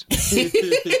 He's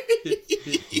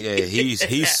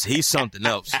something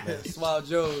else, man. Suave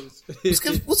Jones. Let's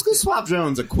give Suave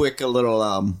Jones a quick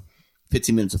little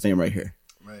 15 minutes of fame right here.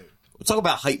 Right. We'll talk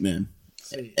about hype man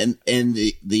and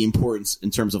the importance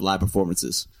in terms of live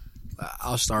performances.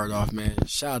 I'll start off, man.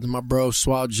 Shout out to my bro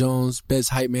Suave Jones, best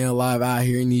hype man alive out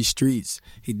here in these streets.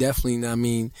 He definitely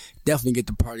get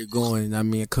the party going. I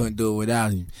couldn't do it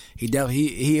without him.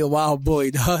 He a wild boy,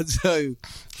 dog. I'll tell you,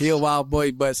 he a wild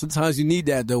boy. But sometimes you need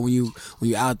that though when you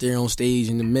out there on stage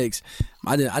in the mix.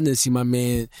 I didn't see my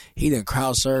man. He done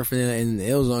crowd surfing, and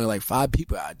it was only like 5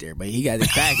 people out there, but he got it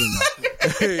cracking though.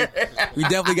 We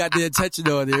definitely got the attention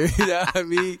on there. You know what I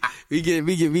mean? We get.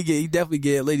 He definitely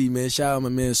get a lady, man. Shout out my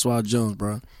man Suave Jones,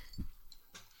 bro.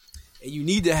 And you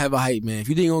need to have a hype man. If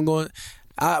you think I'm going,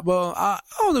 I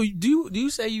don't know. Do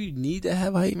you say you need to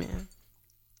have a hype man?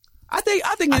 I think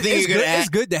it's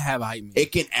good to have a hype man.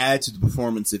 It can add to the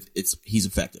performance if he's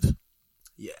effective.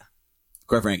 Yeah.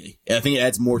 Quite frankly, I think it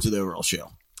adds more to the overall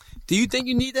show. Do you think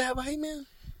you need to have a hype man?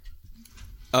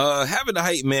 Having a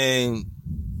hype man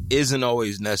isn't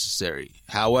always necessary.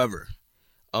 However,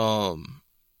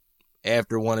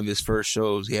 after one of his first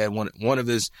shows, he had one of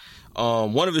his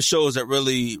shows that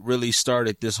really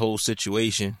started this whole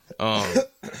situation.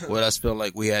 What I felt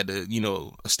like we had to,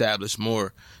 establish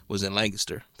more was in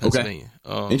Lancaster, Pennsylvania.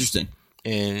 Okay. Interesting.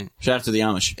 And shout out to the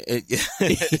Amish.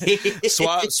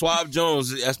 Swab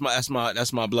Jones,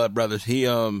 that's my blood brother. He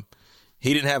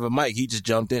didn't have a mic. He just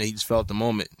jumped in. He just felt the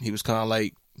moment. He was kind of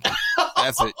like,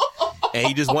 F it. And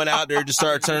he just went out there and just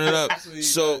started turning it up.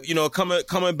 So,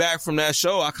 coming back from that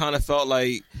show, I kind of felt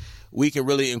like we can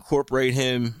really incorporate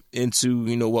him into,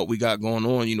 what we got going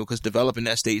on, because developing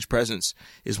that stage presence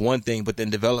is one thing, but then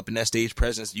developing that stage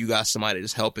presence, you got somebody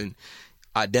that's helping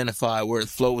identify where it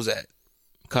flows at.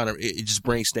 Kind of, it just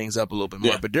brings things up a little bit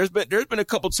more. Yeah. But there's been a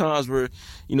couple times where,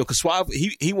 because Swab,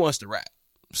 he wants to rap.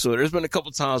 So there's been a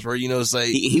couple times where, it's like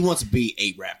he wants to be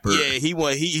a rapper. Yeah,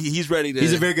 he's ready to.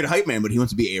 He's a very good hype man, but he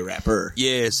wants to be a rapper.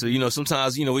 Yeah, so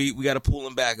sometimes we got to pull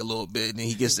him back a little bit, and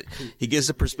he gets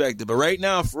the perspective. But right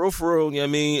now, for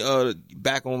real,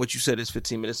 back on what you said, his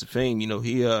 15 minutes of fame. He's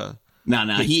gonna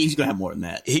have more than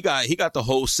that. He got the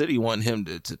whole city wanting him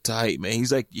to hype, man.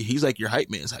 He's like your hype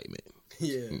man's hype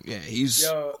man. Yeah, he's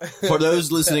for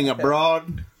those listening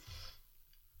abroad.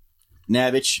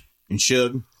 Navich and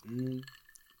Suge.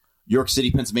 York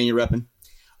City, Pennsylvania repping.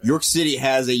 York City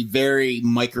has a very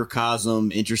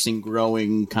microcosm, interesting,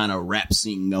 growing kind of rap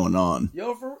scene going on.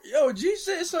 G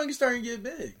said his song is starting to get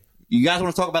big. You guys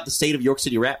want to talk about the state of York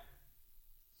City rap?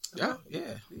 Yeah.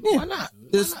 Why not?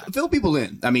 Fill people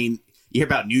in. I mean, you hear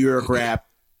about New York rap,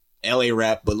 LA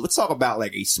rap, but let's talk about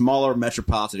like a smaller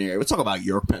metropolitan area. Let's talk about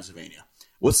York, Pennsylvania.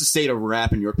 What's the state of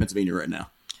rap in York, Pennsylvania right now?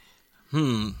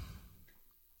 In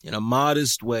a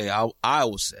modest way, I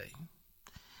will say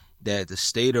that the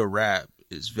state of rap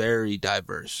is very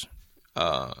diverse.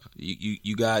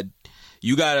 You got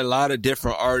a lot of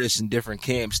different artists in different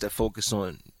camps that focus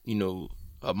on,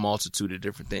 a multitude of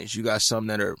different things. You got some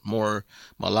that are more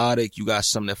melodic. You got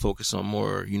some that focus on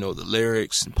more, the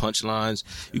lyrics and punchlines.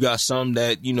 You got some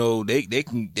that,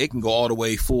 they can go all the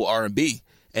way full R&B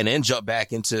and then jump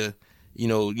back into,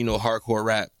 hardcore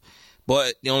rap.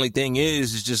 But the only thing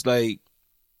is just like,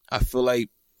 I feel like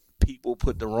people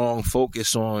put the wrong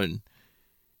focus on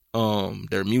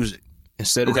their music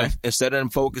instead of them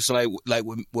focusing like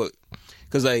what,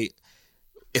 because like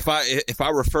if I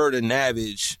refer to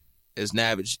Navage as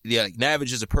Navage, like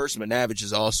Navage is a person, but Navage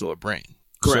is also a brand.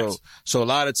 Correct. So a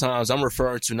lot of times I'm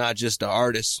referring to not just the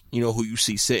artist, who you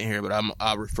see sitting here, but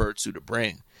I refer to the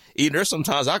brand. Even there's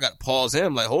sometimes I got to pause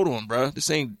him, like, hold on, bro, this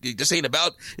ain't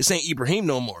Ibrahim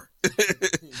no more.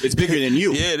 It's bigger than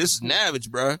you. Yeah, this is Navage,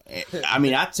 bro. I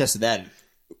mean, I tested that.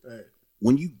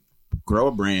 When you grow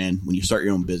a brand, when you start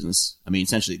your own business, I mean,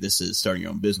 essentially this is starting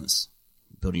your own business,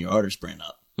 building your artist brand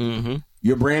up. Mm-hmm.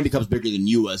 Your brand becomes bigger than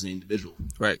you as an individual.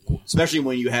 Right. Especially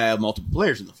when you have multiple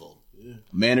players in the fold. Yeah.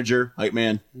 A manager, hype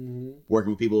man,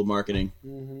 working with people with marketing,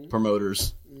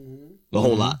 promoters, the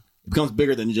whole lot. It becomes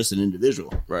bigger than just an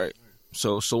individual. Right.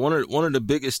 So one of the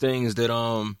biggest things that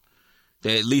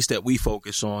at least that we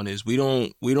focus on is we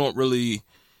don't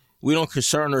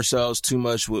concern ourselves too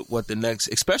much with what the next,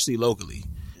 especially locally.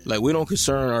 Like, we don't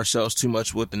concern ourselves too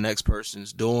much with the next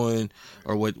person's doing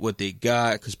or what they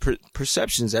got, because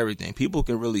perception is everything. People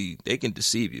they can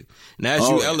deceive you. And as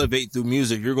you elevate through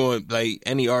music, you're going, like,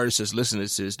 any artist that's listening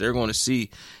to this, they're going to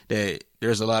see that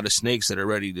there's a lot of snakes that are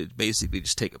ready to basically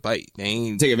just take a bite. They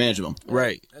ain't take advantage of them.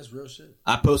 Right. That's real shit.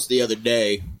 I posted the other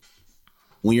day,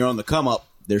 when you're on the come up,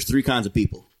 there's three kinds of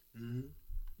people.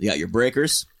 You got your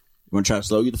breakers, who want to try to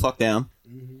slow you the fuck down.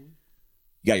 You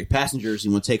got your passengers,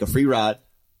 who want to take a free ride.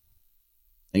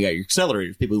 And you got your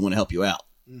accelerators, people who want to help you out.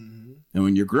 And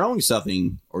when you're growing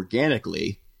something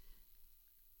organically,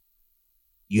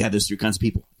 you have those three kinds of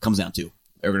people. It comes down to.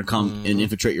 They're going to come and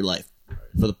infiltrate your life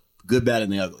for the good, bad,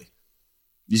 and the ugly.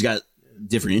 You just got to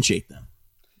differentiate them.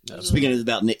 Speaking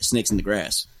about snakes in the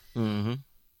grass, no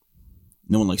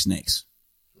one likes snakes.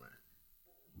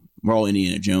 We're all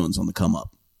Indiana Jones on the come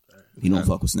up. You don't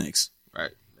fuck with snakes.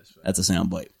 Right. That's a sound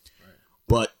bite.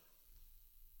 But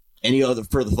any other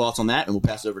further thoughts on that, and we'll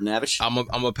pass it over to Navish.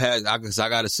 I'm a pass because I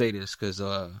got to say this because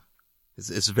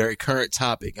it's a very current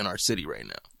topic in our city right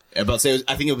now. I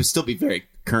think it would still be very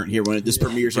current here when this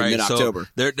premieres in mid-October.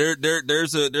 So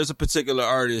there's a particular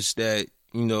artist that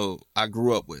I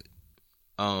grew up with.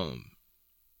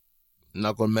 I'm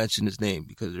not going to mention his name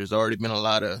because there's already been a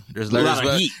lot of heat. There's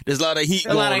a lot of heat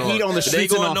on the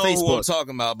streets and on know Facebook. Who I'm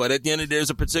talking about, but at the end of the day, there's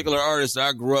a particular artist that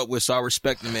I grew up with, so I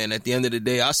respect him. Man, at the end of the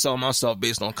day, I sell myself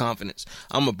based on confidence.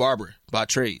 I'm a barber by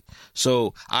trade,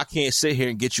 so I can't sit here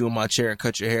and get you in my chair and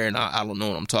cut your hair, and I don't know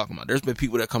what I'm talking about. There's been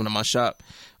people that come to my shop,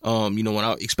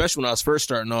 especially when I was first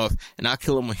starting off, and I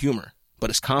kill them with humor, but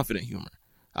it's confident humor.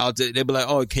 They'd be like,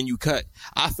 "Oh, can you cut?"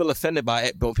 I feel offended by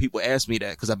it when people ask me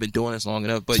that because I've been doing this long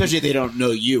enough. But especially if they don't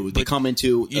know you, they come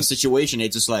into a situation.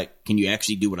 It's just like, "Can you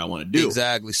actually do what I want to do?"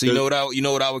 Exactly. So you know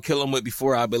what I would kill them with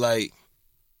before? I'd be like,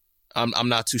 I'm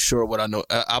not too sure what I know.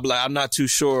 I'm not too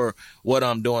sure what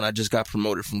I'm doing. I just got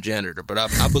promoted from janitor, but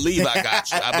I believe I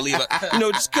got you. I believe,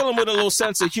 just kill him with a little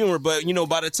sense of humor. But,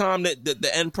 by the time that the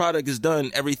end product is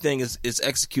done, everything is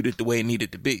executed the way it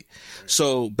needed to be.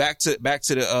 So back to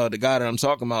the guy that I'm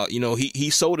talking about, he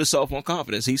sold himself on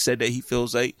confidence. He said that he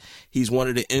feels like he's one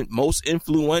of the most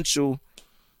influential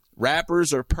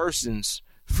rappers or persons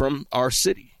from our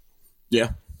city.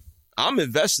 Yeah. I'm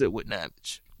invested with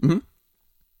Navage. Mm-hmm.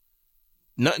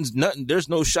 Nothing. There's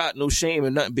no shot, no shame,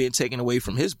 and nothing being taken away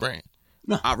from his brand.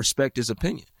 No. I respect his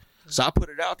opinion, so I put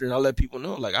it out there and I let people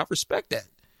know, like, I respect that.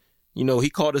 He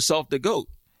called himself the GOAT.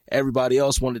 Everybody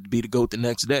else wanted to be the GOAT the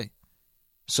next day.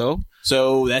 So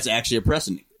that's actually a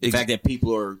precedent. The fact that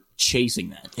people are chasing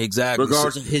that, exactly,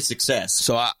 regardless of his success.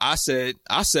 So I said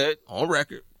on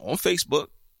record on Facebook,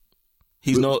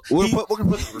 we're gonna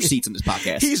put the receipts in this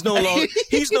podcast. He's no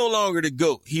longer the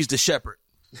GOAT. He's the shepherd.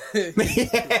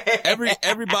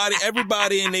 Everybody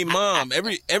and their mom,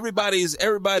 everybody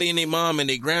and their mom and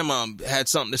their grandma had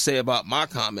something to say about my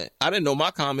comment. I didn't know my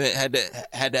comment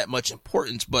had that much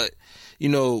importance, but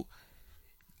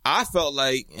I felt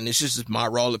like, and it's just my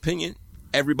raw opinion,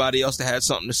 everybody else that had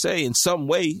something to say in some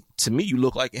way, to me, you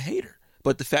look like a hater.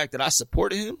 But the fact that I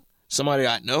supported him, somebody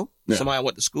I know, somebody I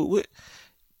went to school with,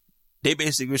 they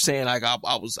basically were saying like I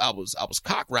was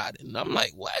cock riding. And I'm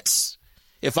like, what?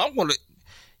 If I'm gonna,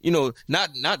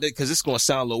 not that, because it's gonna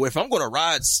sound low. If I'm gonna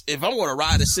ride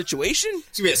a situation,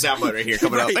 it's gonna be a soundbite right here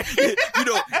coming right. up.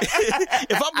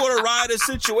 If I'm gonna ride a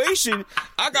situation,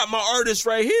 I got my artist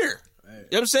right here. You know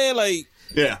what I'm saying? Like,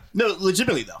 yeah, no,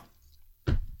 legitimately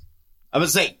though. I would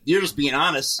say you're just being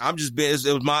honest. I'm just being.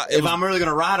 I'm really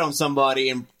gonna ride on somebody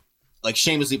and like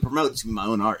shamelessly promote, it's gonna be my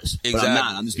own artist. Exactly. But I'm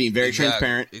not. I'm just being very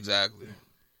transparent. Exactly.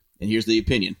 And here's the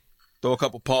opinion. Throw a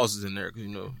couple pauses in there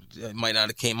because it might not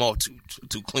have came off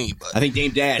too clean. But I think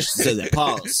Dame Dash says that.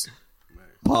 Pause.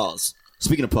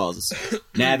 Speaking of pauses,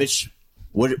 Navage,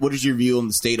 what is your view on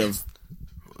the state of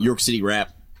York City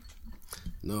rap?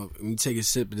 No, when you take a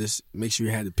sip of this, make sure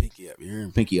you have the pinky up. You hear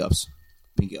me? Pinky ups.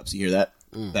 You hear that?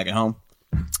 Back at home.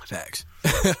 Facts.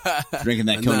 Drinking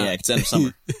that cognac. It's end of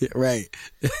summer. Right.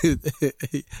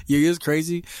 It's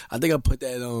crazy. I think I put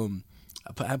that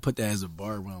I put that as a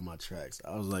bar on one of my tracks.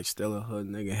 I was like, Stella Hood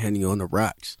nigga Henny on the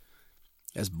rocks.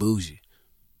 That's bougie.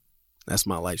 That's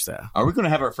my lifestyle. Are we going to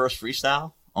have our first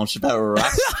freestyle on Chappelle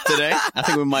Rocks today? I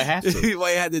think we might have to. We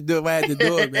might have to do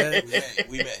it, man.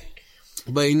 We may.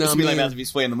 But you know what I mean? Like about to be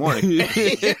sway in the morning.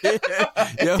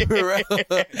 Yo, bro.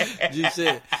 Just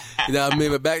shit. You know what I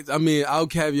mean? But I'll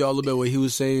caveat a little bit what he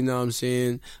was saying, you know what I'm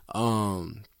saying?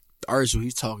 The artist who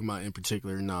he's talking about in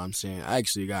particular, you know what I'm saying? I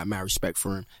actually got mad respect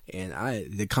for him.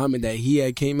 And the comment that he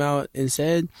had came out and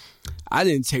said, I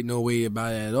didn't take no way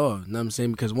about it at all. You know what I'm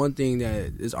saying? Because one thing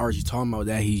that this artist talking about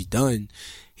that he's done,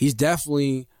 he's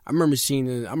definitely, I remember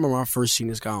I first seen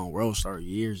this guy on World Star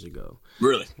years ago.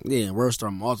 Really? Yeah, World Star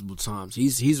multiple times.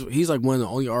 He's like one of the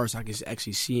only artists I can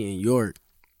actually see in York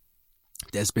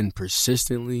that's been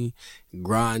persistently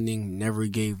grinding, never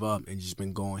gave up, and just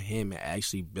been going ham and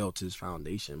actually built his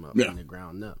foundation up from the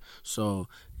ground up. So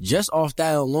just off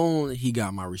that alone, he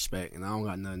got my respect, and I don't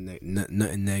got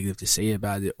nothing negative to say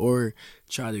about it or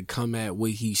try to come at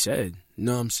what he said. You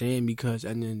know what I'm saying? Because at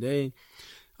the end of the day,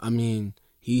 I mean,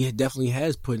 he definitely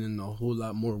has put in a whole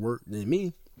lot more work than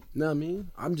me. You know what I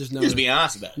mean? I'm just not. Just be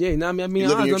honest about it. Yeah, you know what I mean?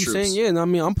 I'm saying, yeah, you know what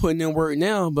I mean? I'm putting in work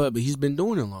now, but he's been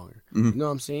doing it longer. Mm-hmm. You know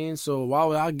what I'm saying? So why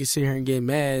would I sit here and get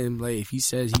mad and like if he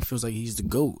says he feels like he's the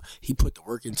GOAT, he put the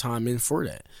work and time in for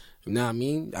that. You know what I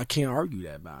mean? I can't argue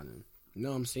that about him. You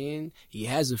know what I'm saying? He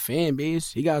has a fan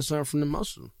base. He got something from the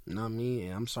muscle. You know what I mean?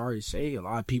 And I'm sorry to say, a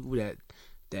lot of people that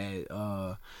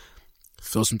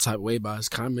feel some type of way about his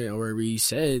comment or whatever he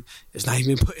said, it's not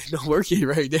even putting no work in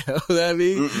right now. You know what I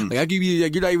mean? Mm-mm. Like I give you,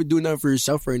 like, you're not even doing nothing for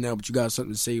yourself right now, but you got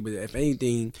something to say. But if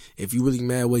anything, if you really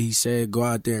mad what he said, go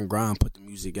out there and grind, put the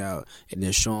music out, and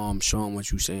then show him what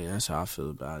you're saying. That's how I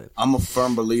feel about it. I'm a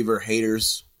firm believer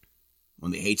haters,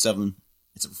 when they hate something,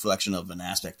 it's a reflection of an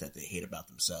aspect that they hate about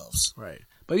themselves. Right.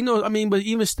 But you know, I mean, but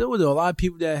even still though, a lot of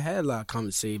people that had a lot of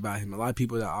comments to say about him, a lot of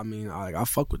people that, I mean, I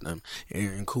fuck with them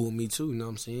and cool with me too, you know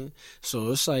what I'm saying?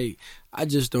 So it's like, I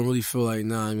just don't really feel like,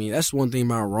 I mean, that's one thing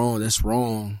that's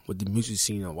wrong with the music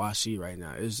scene of YC right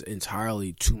now. It's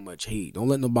entirely too much hate. Don't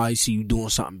let nobody see you doing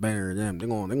something better than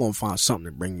them. They're gonna find something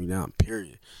to bring you down,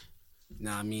 period. You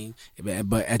know what I mean? But at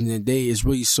the end of the day, it's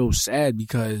really so sad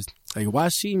because, like,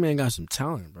 YC, man, got some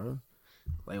talent, bro.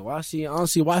 Like,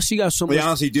 YC got so much. We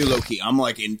honestly do, low key. I'm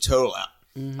like in total out.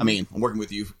 Mm-hmm. I mean, I'm working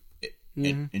with you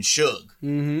and Suge.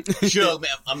 Mm-hmm. Suge,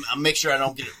 man, I'm make sure I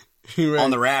don't get it on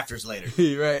the rafters later.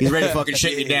 Right. He's ready to fucking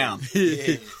shake it down.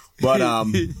 Yeah. But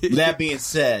that being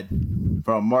said,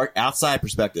 from a outside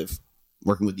perspective,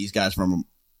 working with these guys from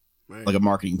like a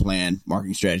marketing plan,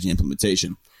 marketing strategy,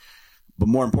 implementation. But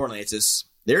more importantly, it's just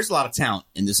there's a lot of talent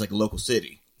in this like local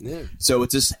city. Yeah. So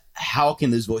it's just how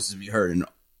can those voices be heard, and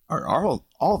are all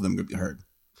of them going to be heard?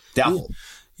 Doubtful.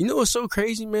 You know what's so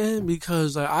crazy, man?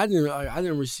 Because like I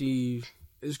didn't receive.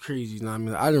 It's crazy, you know what I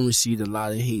mean? I didn't receive a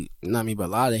lot of hate, you know what I mean? But a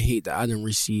lot of hate that I didn't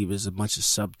receive is a bunch of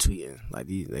subtweeting. Like,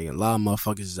 a lot of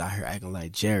motherfuckers is out here acting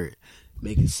like Jared,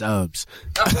 making subs.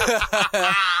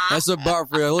 That's a bar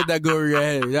for you. Let that go over your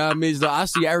head. You know what I mean? So I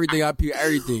see everything, I peer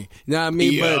everything. You know what I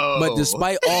mean? But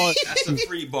despite all... That's a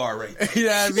free bar right there. You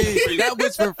know what I mean? That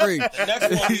was for free.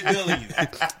 That's what we billing you.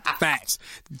 Facts.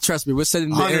 Trust me, we're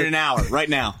sending $100 an hour right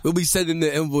now. We'll be sending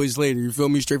the invoice later. You feel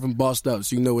me? Straight from Bossed Up,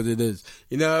 so you know what it is.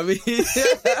 You know what I mean?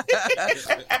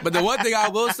 But the one thing I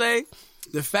will say,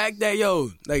 the fact that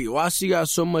like YC got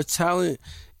so much talent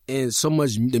and so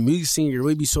much, the music scene can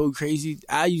really be so crazy.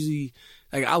 I usually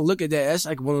I look at that. That's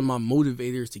like one of my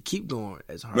motivators to keep going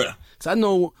as hard. Yeah. So I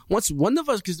know once one of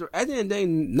us, because at the end of the day,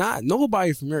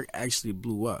 nobody from here actually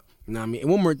blew up. You know what I mean?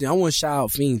 And one more thing, I want to shout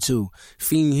out Fiend too.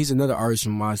 Fiend, he's another artist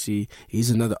from YC. He's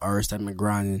another artist that been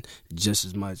grinding just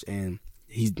as much, and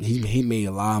he made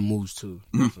a lot of moves too.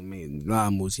 He made a lot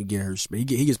of moves. He get her respect.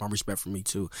 He gets my respect from me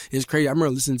too. It's crazy. I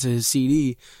remember listening to his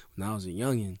CD when I was a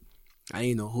youngin'. I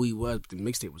didn't know who he was, but the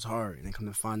mixtape was hard, and then come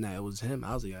to find out it was him.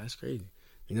 I was like, that's crazy.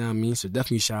 You know what I mean? So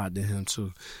definitely shout out to him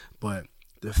too. But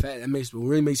the fact that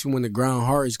really makes me want to grind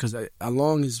hard is because as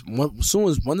soon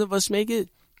as one of us make it,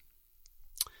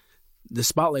 the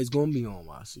spotlight's gonna be on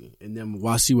YC, and then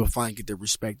YC will finally get the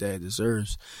respect that it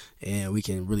deserves, and we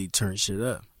can really turn shit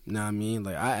up. You know what I mean?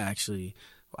 Like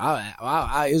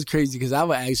it's crazy because I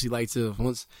would actually like to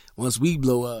once we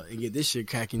blow up and get this shit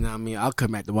cracking. You know what I mean? I'll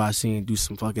come back to YC and do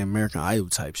some fucking American Idol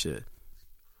type shit.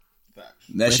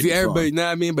 That should be fun. You know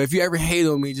what I mean? But if you ever hate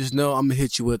on me, just know I'm gonna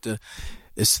hit you with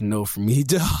it's a no for me,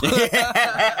 dog. You know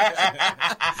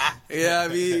what I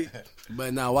mean?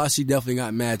 But nah, YC definitely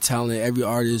got mad talent. Every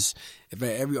artist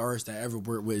that I ever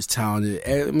worked with is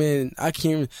talented. Man,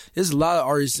 there's a lot of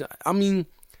artists. I mean,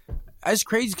 it's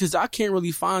crazy because I can't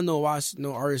really find no artists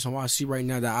on YC right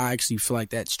now that I actually feel like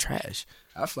that's trash.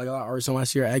 I feel like a lot of artists on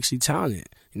YC are actually talented.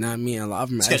 You know what I mean? A lot of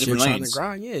them are actually trying to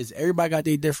grind. Yes, everybody got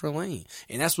their different lane.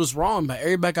 And that's what's wrong, but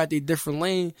everybody got their different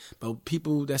lane, but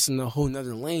people that's in a whole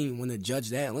nother lane want to judge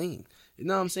that lane. You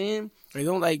know what I'm saying? They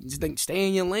don't just stay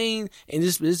in your lane and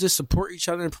just support each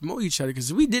other and promote each other.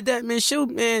 Because if we did that, man,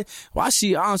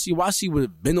 YC would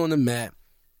have been on the map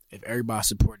if everybody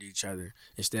supported each other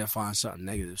instead of finding something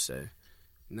negative to say.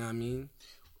 You know what I mean?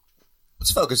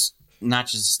 Let's focus not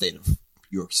just the state of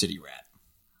York City rap.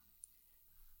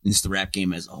 It's the rap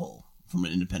game as a whole from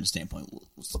an independent standpoint.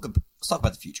 Let's talk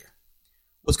about the future.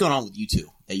 What's going on with you two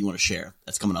that you want to share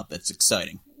that's coming up that's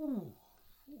exciting?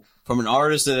 From an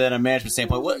artist and a management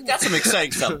standpoint, got some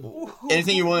exciting stuff.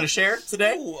 Anything you're willing to share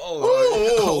today?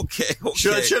 Okay.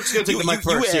 Shug's going to take the mic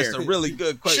first here. You asked a really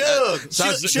good question.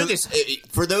 Shug is,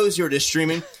 for those who are just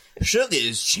streaming, Shug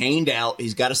is chained out.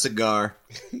 He's got a cigar.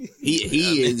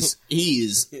 He is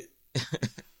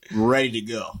ready to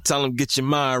go. Tell him, get your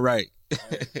mind right.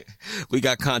 We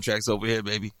got contracts over here,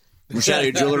 baby. You want to shout out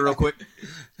your jeweler real quick?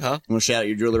 Huh? You want to shout out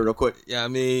your jeweler real quick? Yeah, I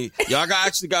mean, y'all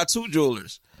actually got two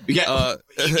jewelers. You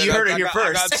heard it here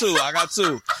first. I got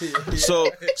two. So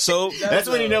that's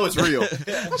when you know it's real.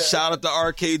 Shout out to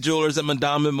Arcade Jewelers at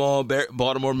Mondawmin Mall,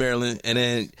 Baltimore, Maryland, and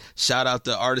then shout out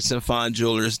to Artisan Fine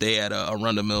Jewelers. They at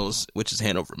Arundel Mills, which is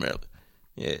Hanover, Maryland.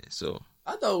 Yeah. So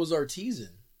I thought it was Artisan.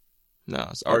 No,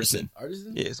 it's Artisan.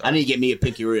 Artisan? Yeah, it's I need to get me a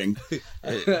pinky ring.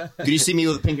 Could you see me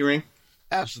with a pinky ring?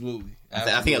 Absolutely.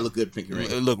 I think I look good with a pinky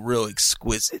ring. It look real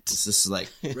exquisite. This is like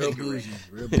Real bougie.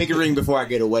 pinky ring before I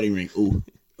get a wedding ring. Ooh.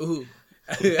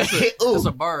 That's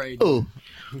a bar right there. Ooh.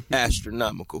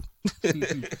 Astronomical.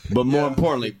 But more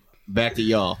importantly, back to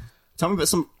y'all. Tell me about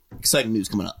some exciting news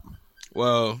coming up.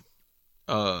 Well,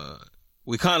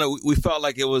 we felt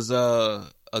like it was a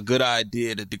good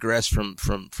idea to digress from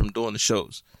doing the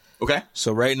shows. Okay.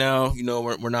 So right now,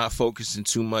 we're not focusing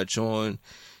too much on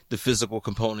the physical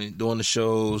component, doing the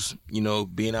shows,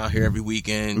 being out here every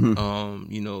weekend.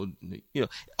 Mm-hmm.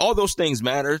 All those things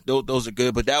matter. Those are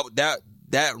good, but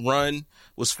that run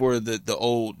was for the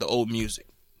old music.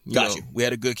 Got you. We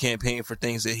had a good campaign for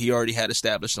things that he already had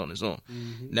established on his own.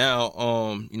 Mm-hmm. Now,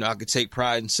 I could take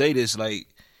pride and say this, like,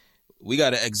 we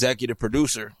got an executive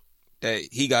producer that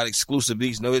he got exclusive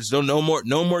beats. No more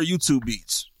YouTube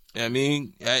beats. I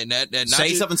mean,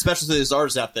 say something special to this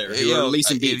artist out there who are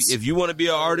releasing beats. If you want to be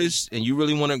an artist and you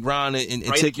really want to grind and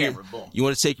take you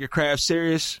want to take your craft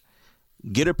serious,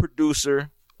 get a producer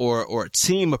or a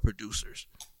team of producers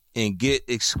and get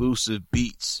exclusive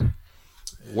beats.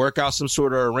 Work out some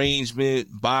sort of arrangement,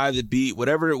 buy the beat,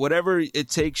 whatever it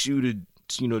takes you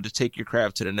to take your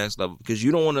craft to the next level, because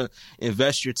you don't want to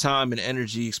invest your time and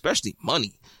energy, especially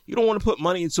money. You don't want to put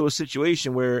money into a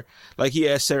situation where, like he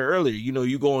had said earlier,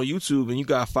 you go on YouTube and you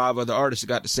got 5 other artists that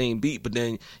got the same beat, but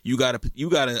then you got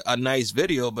a nice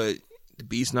video, but the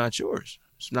beat's not yours.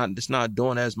 It's not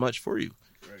doing as much for you.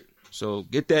 Right. So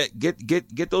get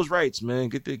those rights, man.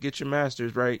 Get your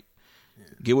masters right. Yeah.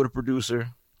 Get with a producer.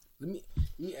 Let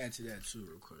me add to that too,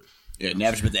 real quick. Yeah,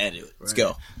 Nav's about to add to it. Let's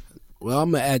go. Well,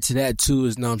 I'm gonna add to that too.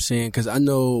 Is know what I'm saying, because I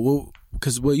know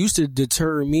what used to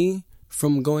deter me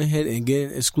from going ahead and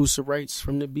getting exclusive rights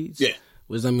from the beats. Yeah,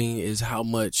 is how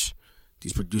much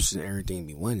these producers and everything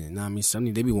be winning. You know what I mean,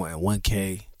 something they be wanting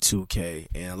 $1K, $2K,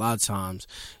 and a lot of times,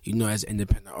 as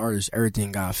independent artists,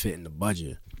 everything gotta fit in the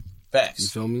budget. Facts. You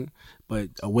feel me? But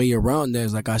a way around that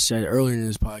is, like I said earlier in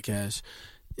this podcast,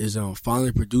 is finding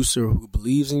a producer who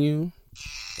believes in you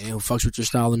and who fucks with your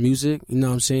style of music, you know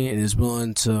what I'm saying, and is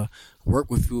willing to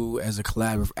work with you as a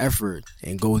collaborative effort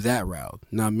and go that route.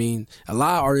 You know what I mean? A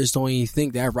lot of artists don't even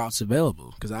think that route's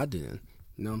available, because I didn't.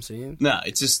 You know what I'm saying? No,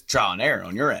 it's just trial and error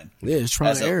on your end. Yeah, it's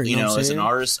trial and error. As an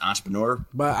artist, entrepreneur.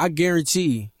 But I guarantee,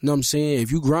 you know what I'm saying,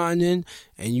 if you grinding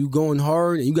and you going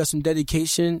hard and you got some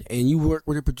dedication and you work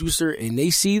with a producer and they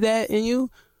see that in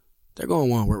you, they're going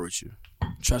to want to work with you.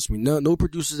 Trust me, no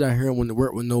producers out here want to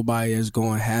work with nobody that's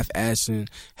going half-assing,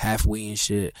 halfway and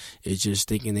shit. It's just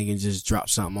thinking they can just drop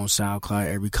something on SoundCloud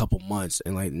every couple months.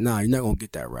 And like, nah, you're not going to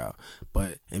get that route.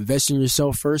 But invest in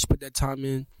yourself first, put that time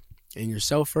in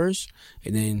yourself first,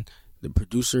 and then the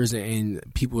producers and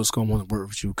people that's going to want to work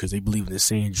with you because they believe in the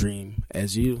same dream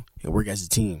as you and work as a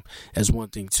team. That's one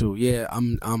thing too. Yeah,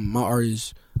 I'm my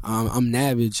artist. I'm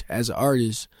Navage as an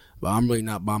artist, but I'm really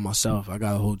not by myself. I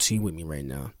got a whole team with me right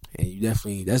now. And you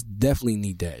definitely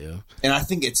need that, yo. And I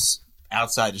think it's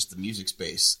outside just the music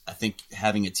space. I think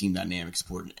having a team dynamic is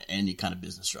important in any kind of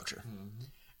business structure.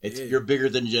 Mm-hmm. You're bigger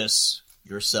than just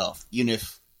yourself. Even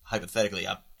if, hypothetically,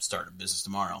 I start a business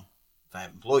tomorrow, if I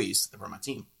have employees, they're part of my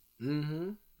team.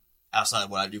 Mm-hmm. Outside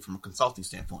of what I do from a consulting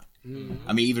standpoint. Mm-hmm.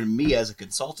 I mean, even me as a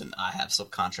consultant, I have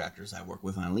subcontractors I work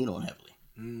with and I lean on heavily.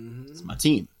 Mm-hmm. It's my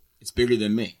team. It's bigger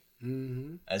than me.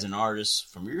 Mm-hmm. As an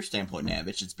artist, from your standpoint,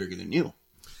 Navich, it's bigger than you.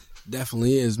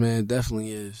 Definitely is, man.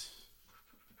 Definitely is.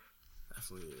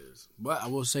 But I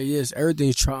will say this: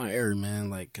 everything's trial and error, man.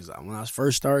 Like, cause when I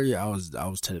first started, I was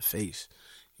to the face.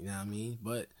 You know what I mean?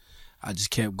 But I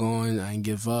just kept going. I didn't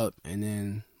give up. And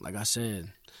then, like I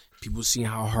said, people seeing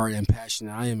how hard and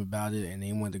passionate I am about it, and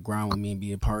they wanted to grind with me and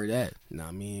be a part of that. You know what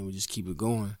I mean? We just keep it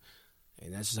going.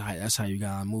 And that's how you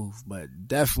gotta move. But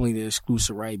definitely the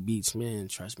exclusive right beats, man.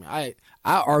 Trust me. I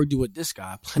argue with this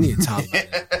guy plenty of times.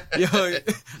 Yo,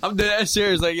 I'm dead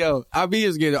serious. Like, yo, I be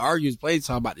just getting arguments plenty of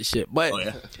time about this shit.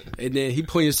 But and then he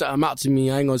pointed something out to me.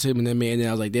 I ain't gonna tell him that man. And then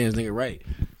I was like, damn, this nigga right.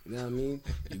 You know what I mean?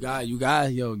 You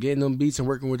got, yo, getting them beats and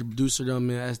working with the producer, though,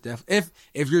 man. That's definitely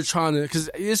if you're trying to, because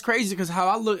it's crazy. Because how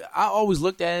I always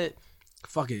looked at it.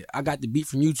 Fuck it, I got the beat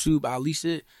from YouTube. I'll lease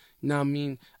it. You know what I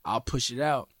mean? I'll push it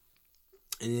out.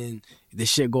 And then the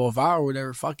shit go viral or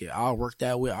whatever, fuck it. I'll work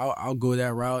that way. I'll go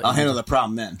that route. I'll handle the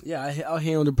problem then. Yeah, I'll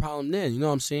handle the problem then. You know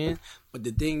what I'm saying? But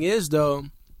the thing is, though,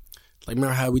 like,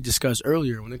 remember how we discussed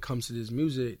earlier, when it comes to this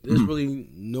music, there's really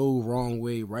no wrong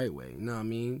way, right way. You know what I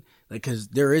mean? Like, because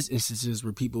there is instances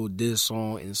where people did a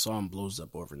song and the song blows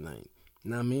up overnight.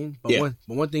 You know what I mean? But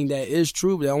one thing that is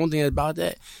true, but the one thing about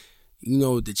that,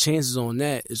 the chances on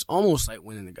that is almost like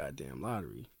winning the goddamn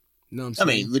lottery. You know what I'm saying?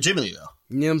 I mean, legitimately, though.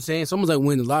 You know what I'm saying? It's almost like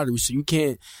winning the lottery, so you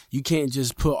can't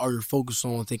just put all your focus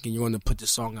on thinking you're going to put the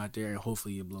song out there and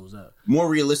hopefully it blows up. More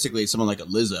realistically, someone like a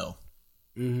Lizzo,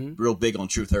 real big on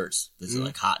Truth Hurts, that's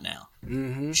like hot now.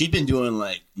 Mm-hmm. She's been doing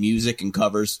like music and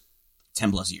covers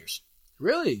 10 plus years.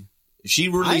 Really? She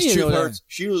released Truth Hurts.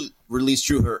 She released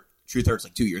Truth Hurts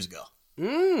like 2 years ago.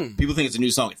 Mm. People think it's a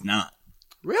new song. It's not.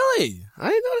 Really? I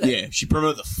didn't know that. Yeah, she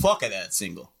promoted the fuck out of that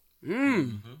single.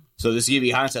 Mm-hmm. So this give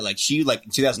you hindsight, like she in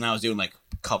 2009 was doing like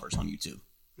covers on YouTube.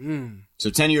 Mm. So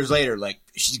 10 years later, like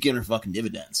she's getting her fucking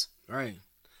dividends. Right.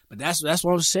 But that's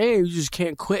what I'm saying. You just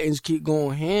can't quit and just keep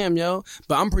going ham, yo.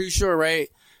 But I'm pretty sure, right?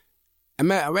 I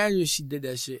imagine she did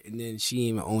that shit and then she didn't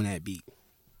even own that beat.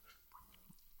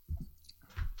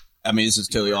 I mean, this is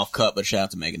totally off cut, but shout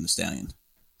out to Megan Thee Stallion.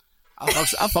 I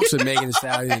fucks with Megan Thee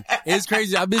Stallion. It's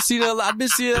crazy. I've been seeing a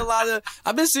lot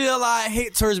of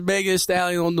hate towards Megan Thee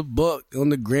Stallion on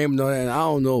the gram and all that. And I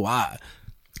don't know why.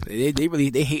 They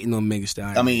hating on Megan Thee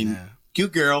Stallion. I mean,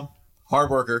 cute girl, hard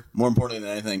worker. More importantly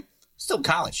than anything, still in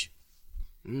college.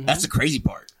 Mm-hmm. That's the crazy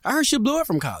part. I heard she blew up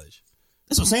from college.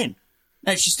 That's what I'm saying.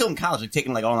 Now, she's still in college, like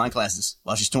taking like online classes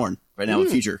while she's touring right now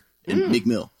with Future in Big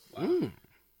Mill.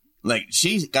 Like,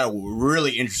 she's got a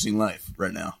really interesting life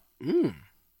right now. I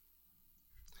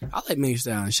like Megan Thee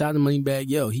Stallion. Shout out to Moneybagg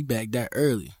Yo. He backed that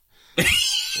early.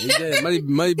 He did.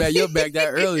 Moneybagg Yo backed that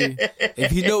early.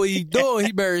 If he know what he doing,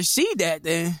 he better see that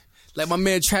then. Like my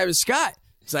man Travis Scott.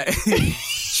 It's like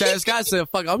Travis Scott said,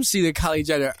 "Fuck, I'm seeing the college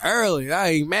at it early. I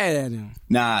ain't mad at him."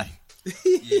 Nah.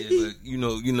 Yeah, but you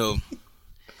know,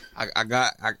 I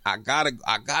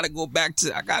gotta go back to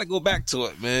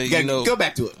it, man. You gotta go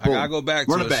back to it. I gotta go back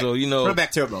to it. Back. So run it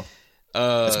back, Turbo.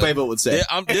 As Quavo would say.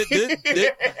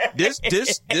 This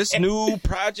new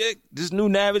project, this new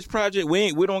Navage project,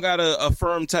 we don't got a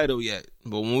firm title yet.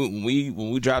 But when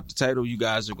we drop the title, you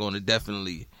guys are going to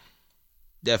definitely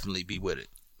be with it.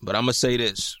 But I'm gonna say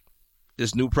this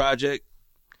new project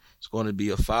is going to be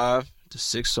a 5 to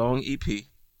 6 song EP.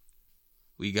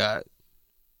 We got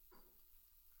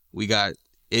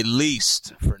at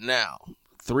least for now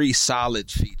 3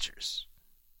 solid features.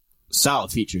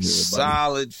 Solid features. Everybody.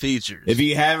 Solid features. If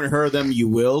you haven't heard them, you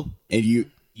will, and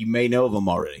you may know of them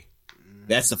already.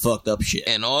 That's the fucked up shit.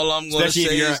 And all I'm going to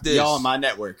say is this: y'all on my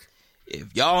network.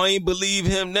 If y'all ain't believe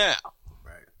him now,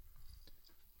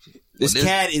 this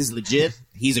cat is legit.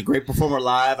 He's a great performer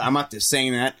live. I'm not just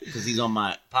saying that because he's on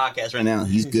my podcast right now.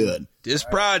 He's good. This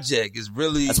project is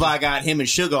really. That's why I got him and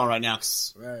Suge on right now.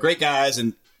 Great guys,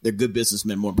 and they're good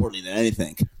businessmen. More importantly than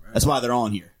anything, that's why they're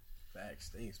on here.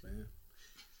 Facts, thanks, man.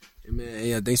 Hey, man,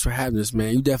 yeah, thanks for having us,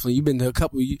 man. You've been to a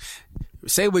couple.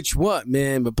 Say what you want,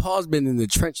 man, but Paul's been in the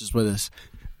trenches with us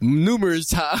numerous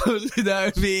times. You know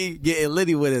what I mean? Getting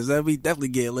litty with us. I mean, definitely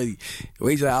getting litty.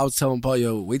 Wait till I was telling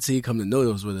Paul, wait till you come to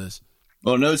Nodos with us.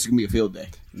 Oh, no, it's gonna be a field day.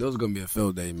 Nodos gonna be a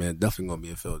field day, man. Definitely gonna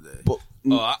be a field day. But,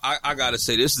 I gotta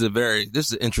say, this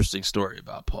is an interesting story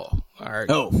about Paul. All right.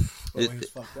 I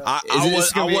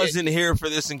wasn't here for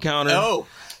this encounter. Oh.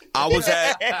 I was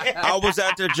at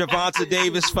the Gervonta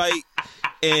Davis fight,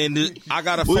 and I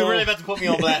got a phone. We really about to put me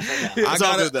on blast right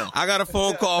now. I got a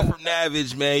phone call from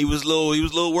Navage, man. He was a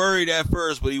little worried at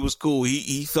first, but he was cool.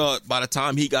 He thought by the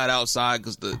time he got outside,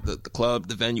 because the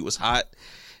venue was hot.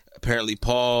 Apparently,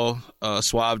 Paul,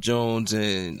 Suave Jones,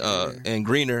 and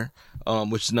Greener,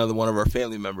 which is another one of our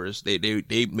family members, they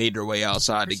made their way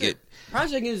outsid to get.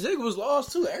 Project and Zig was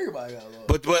lost too. Everybody got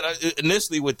lost. But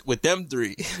initially with them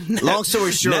three, long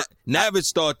story short,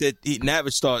 Navage thought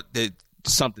that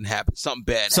something happened, something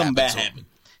bad happened.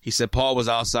 He said Paul was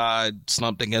outside,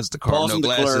 slumped against the car, no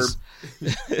glasses.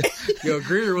 Yo,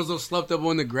 Greener was slumped up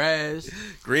on the grass.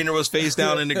 Greener was face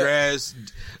down in the grass.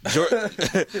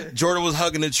 Jordan was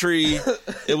hugging a tree.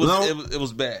 It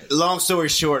was bad. Long story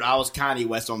short, I was Kanye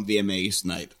West on VMAs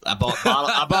night. I bought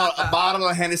a bottle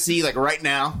of Hennessy like right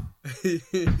now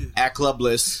at Club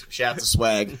Bliss. Shout out to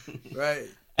Swag. Right.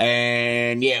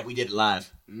 And yeah, we did it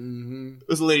live. Mm-hmm. It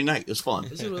was a late night. It was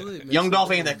fun. Young Dolph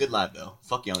ain't that good live though.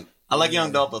 Fuck Young. I like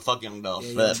Young Dolph, but fuck Young Dolph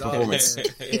for that performance.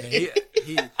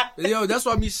 Yo, that's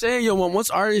what I be saying. Yo, once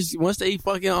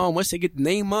they get the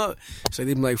name up, so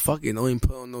they be like, fuck it, don't even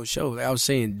put on no show. Like I was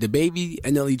saying, the Baby,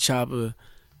 NLE Chopper,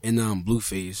 and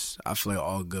Blueface, I feel like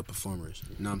all good performers.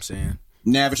 You know what I'm saying?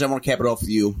 Navage, I want to cap it off with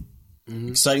you. Mm-hmm.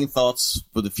 Exciting thoughts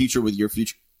for the future with your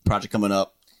future project coming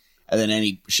up, and then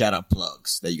any shout out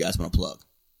plugs that you guys want to plug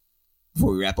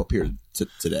before we wrap up here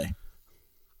today.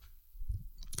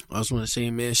 I just want to say,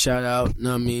 man, shout out, know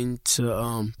what I mean,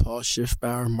 to Paul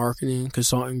Schiffbauer Marketing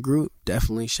Consulting Group.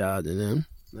 Definitely shout out to them.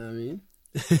 Know what I mean?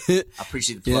 I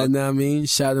appreciate the plug. Yeah, know what I mean?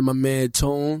 Shout out to my man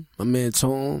Tone. My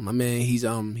man,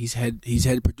 he's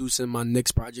head producing my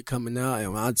next project coming out.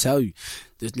 And I'll tell you,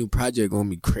 this new project gonna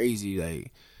be crazy.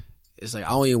 Like, it's like I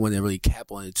don't even want to really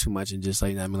cap on it too much and just like,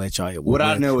 you know what I mean, let y'all hear. What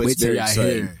I know is very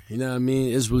exciting. You know what I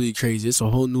mean? It's really crazy. It's a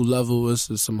whole new level. It's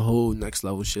some whole next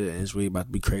level shit, and it's really about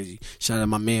to be crazy. Shout out to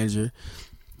my manager,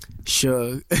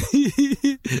 Suge.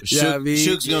 You know what I mean?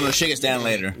 Suge's gonna shake us down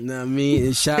later. You know what I mean?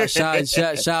 And shout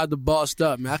out to Bossed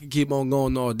Up, man. I can keep on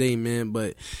going all day, man.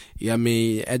 But yeah, I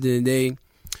mean, at the end of the day,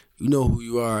 you know who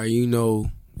you are. You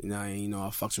know, I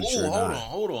fucks with you.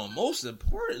 Hold on. Most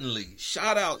importantly,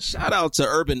 shout out to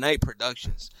Urban Night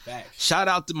Productions. Facts. Shout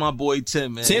out to my boy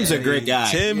Tim, man. Tim's a great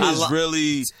guy. I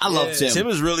love Tim. Tim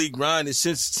is really grinding.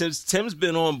 Since Tim's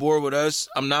been on board with us,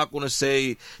 I'm not going to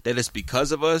say that it's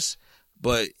because of us,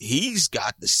 but he's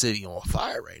got the city on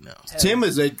fire right now. Tim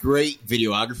is a great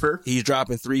videographer. He's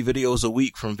dropping 3 videos a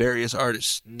week from various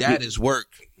artists. That is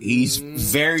work. He's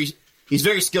very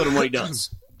skilled in what he does.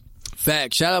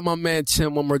 Fact. Shout out my man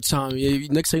Tim one more time. Yeah,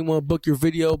 next time you want to book your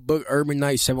video, book Urban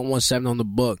Night 717 on the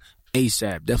book.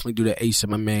 ASAP. Definitely do that ASAP.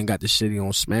 My man got the shit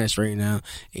on smash right now.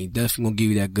 And he definitely going to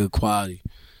give you that good quality.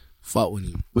 Fought with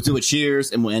him. We'll do a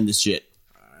cheers and we'll end this shit.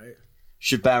 All right.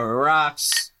 Shit Barrow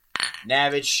rocks.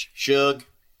 Navich, Suge,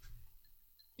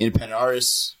 independent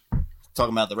artists,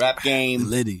 talking about the rap game.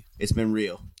 Liddy. It's been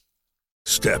real.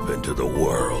 Step into the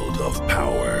world of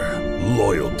power,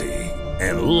 loyalty,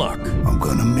 and luck. I'm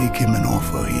gonna make him an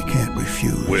offer he can't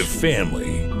refuse. With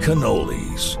family,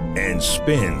 cannolis, and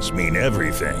spins mean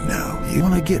everything. Now, you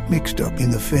wanna get mixed up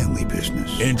in the family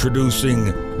business. Introducing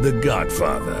The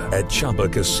Godfather at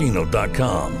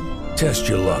ChumbaCasino.com. Test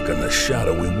your luck in the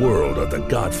shadowy world of The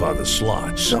Godfather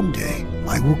slot. Someday,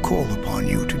 I will call upon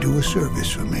you to do a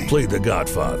service for me. Play The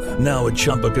Godfather, now at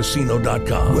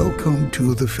ChumbaCasino.com. Welcome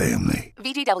to the family.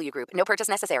 VGW Group. No purchase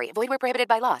necessary. Void where prohibited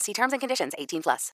by law. See terms and conditions. 18+.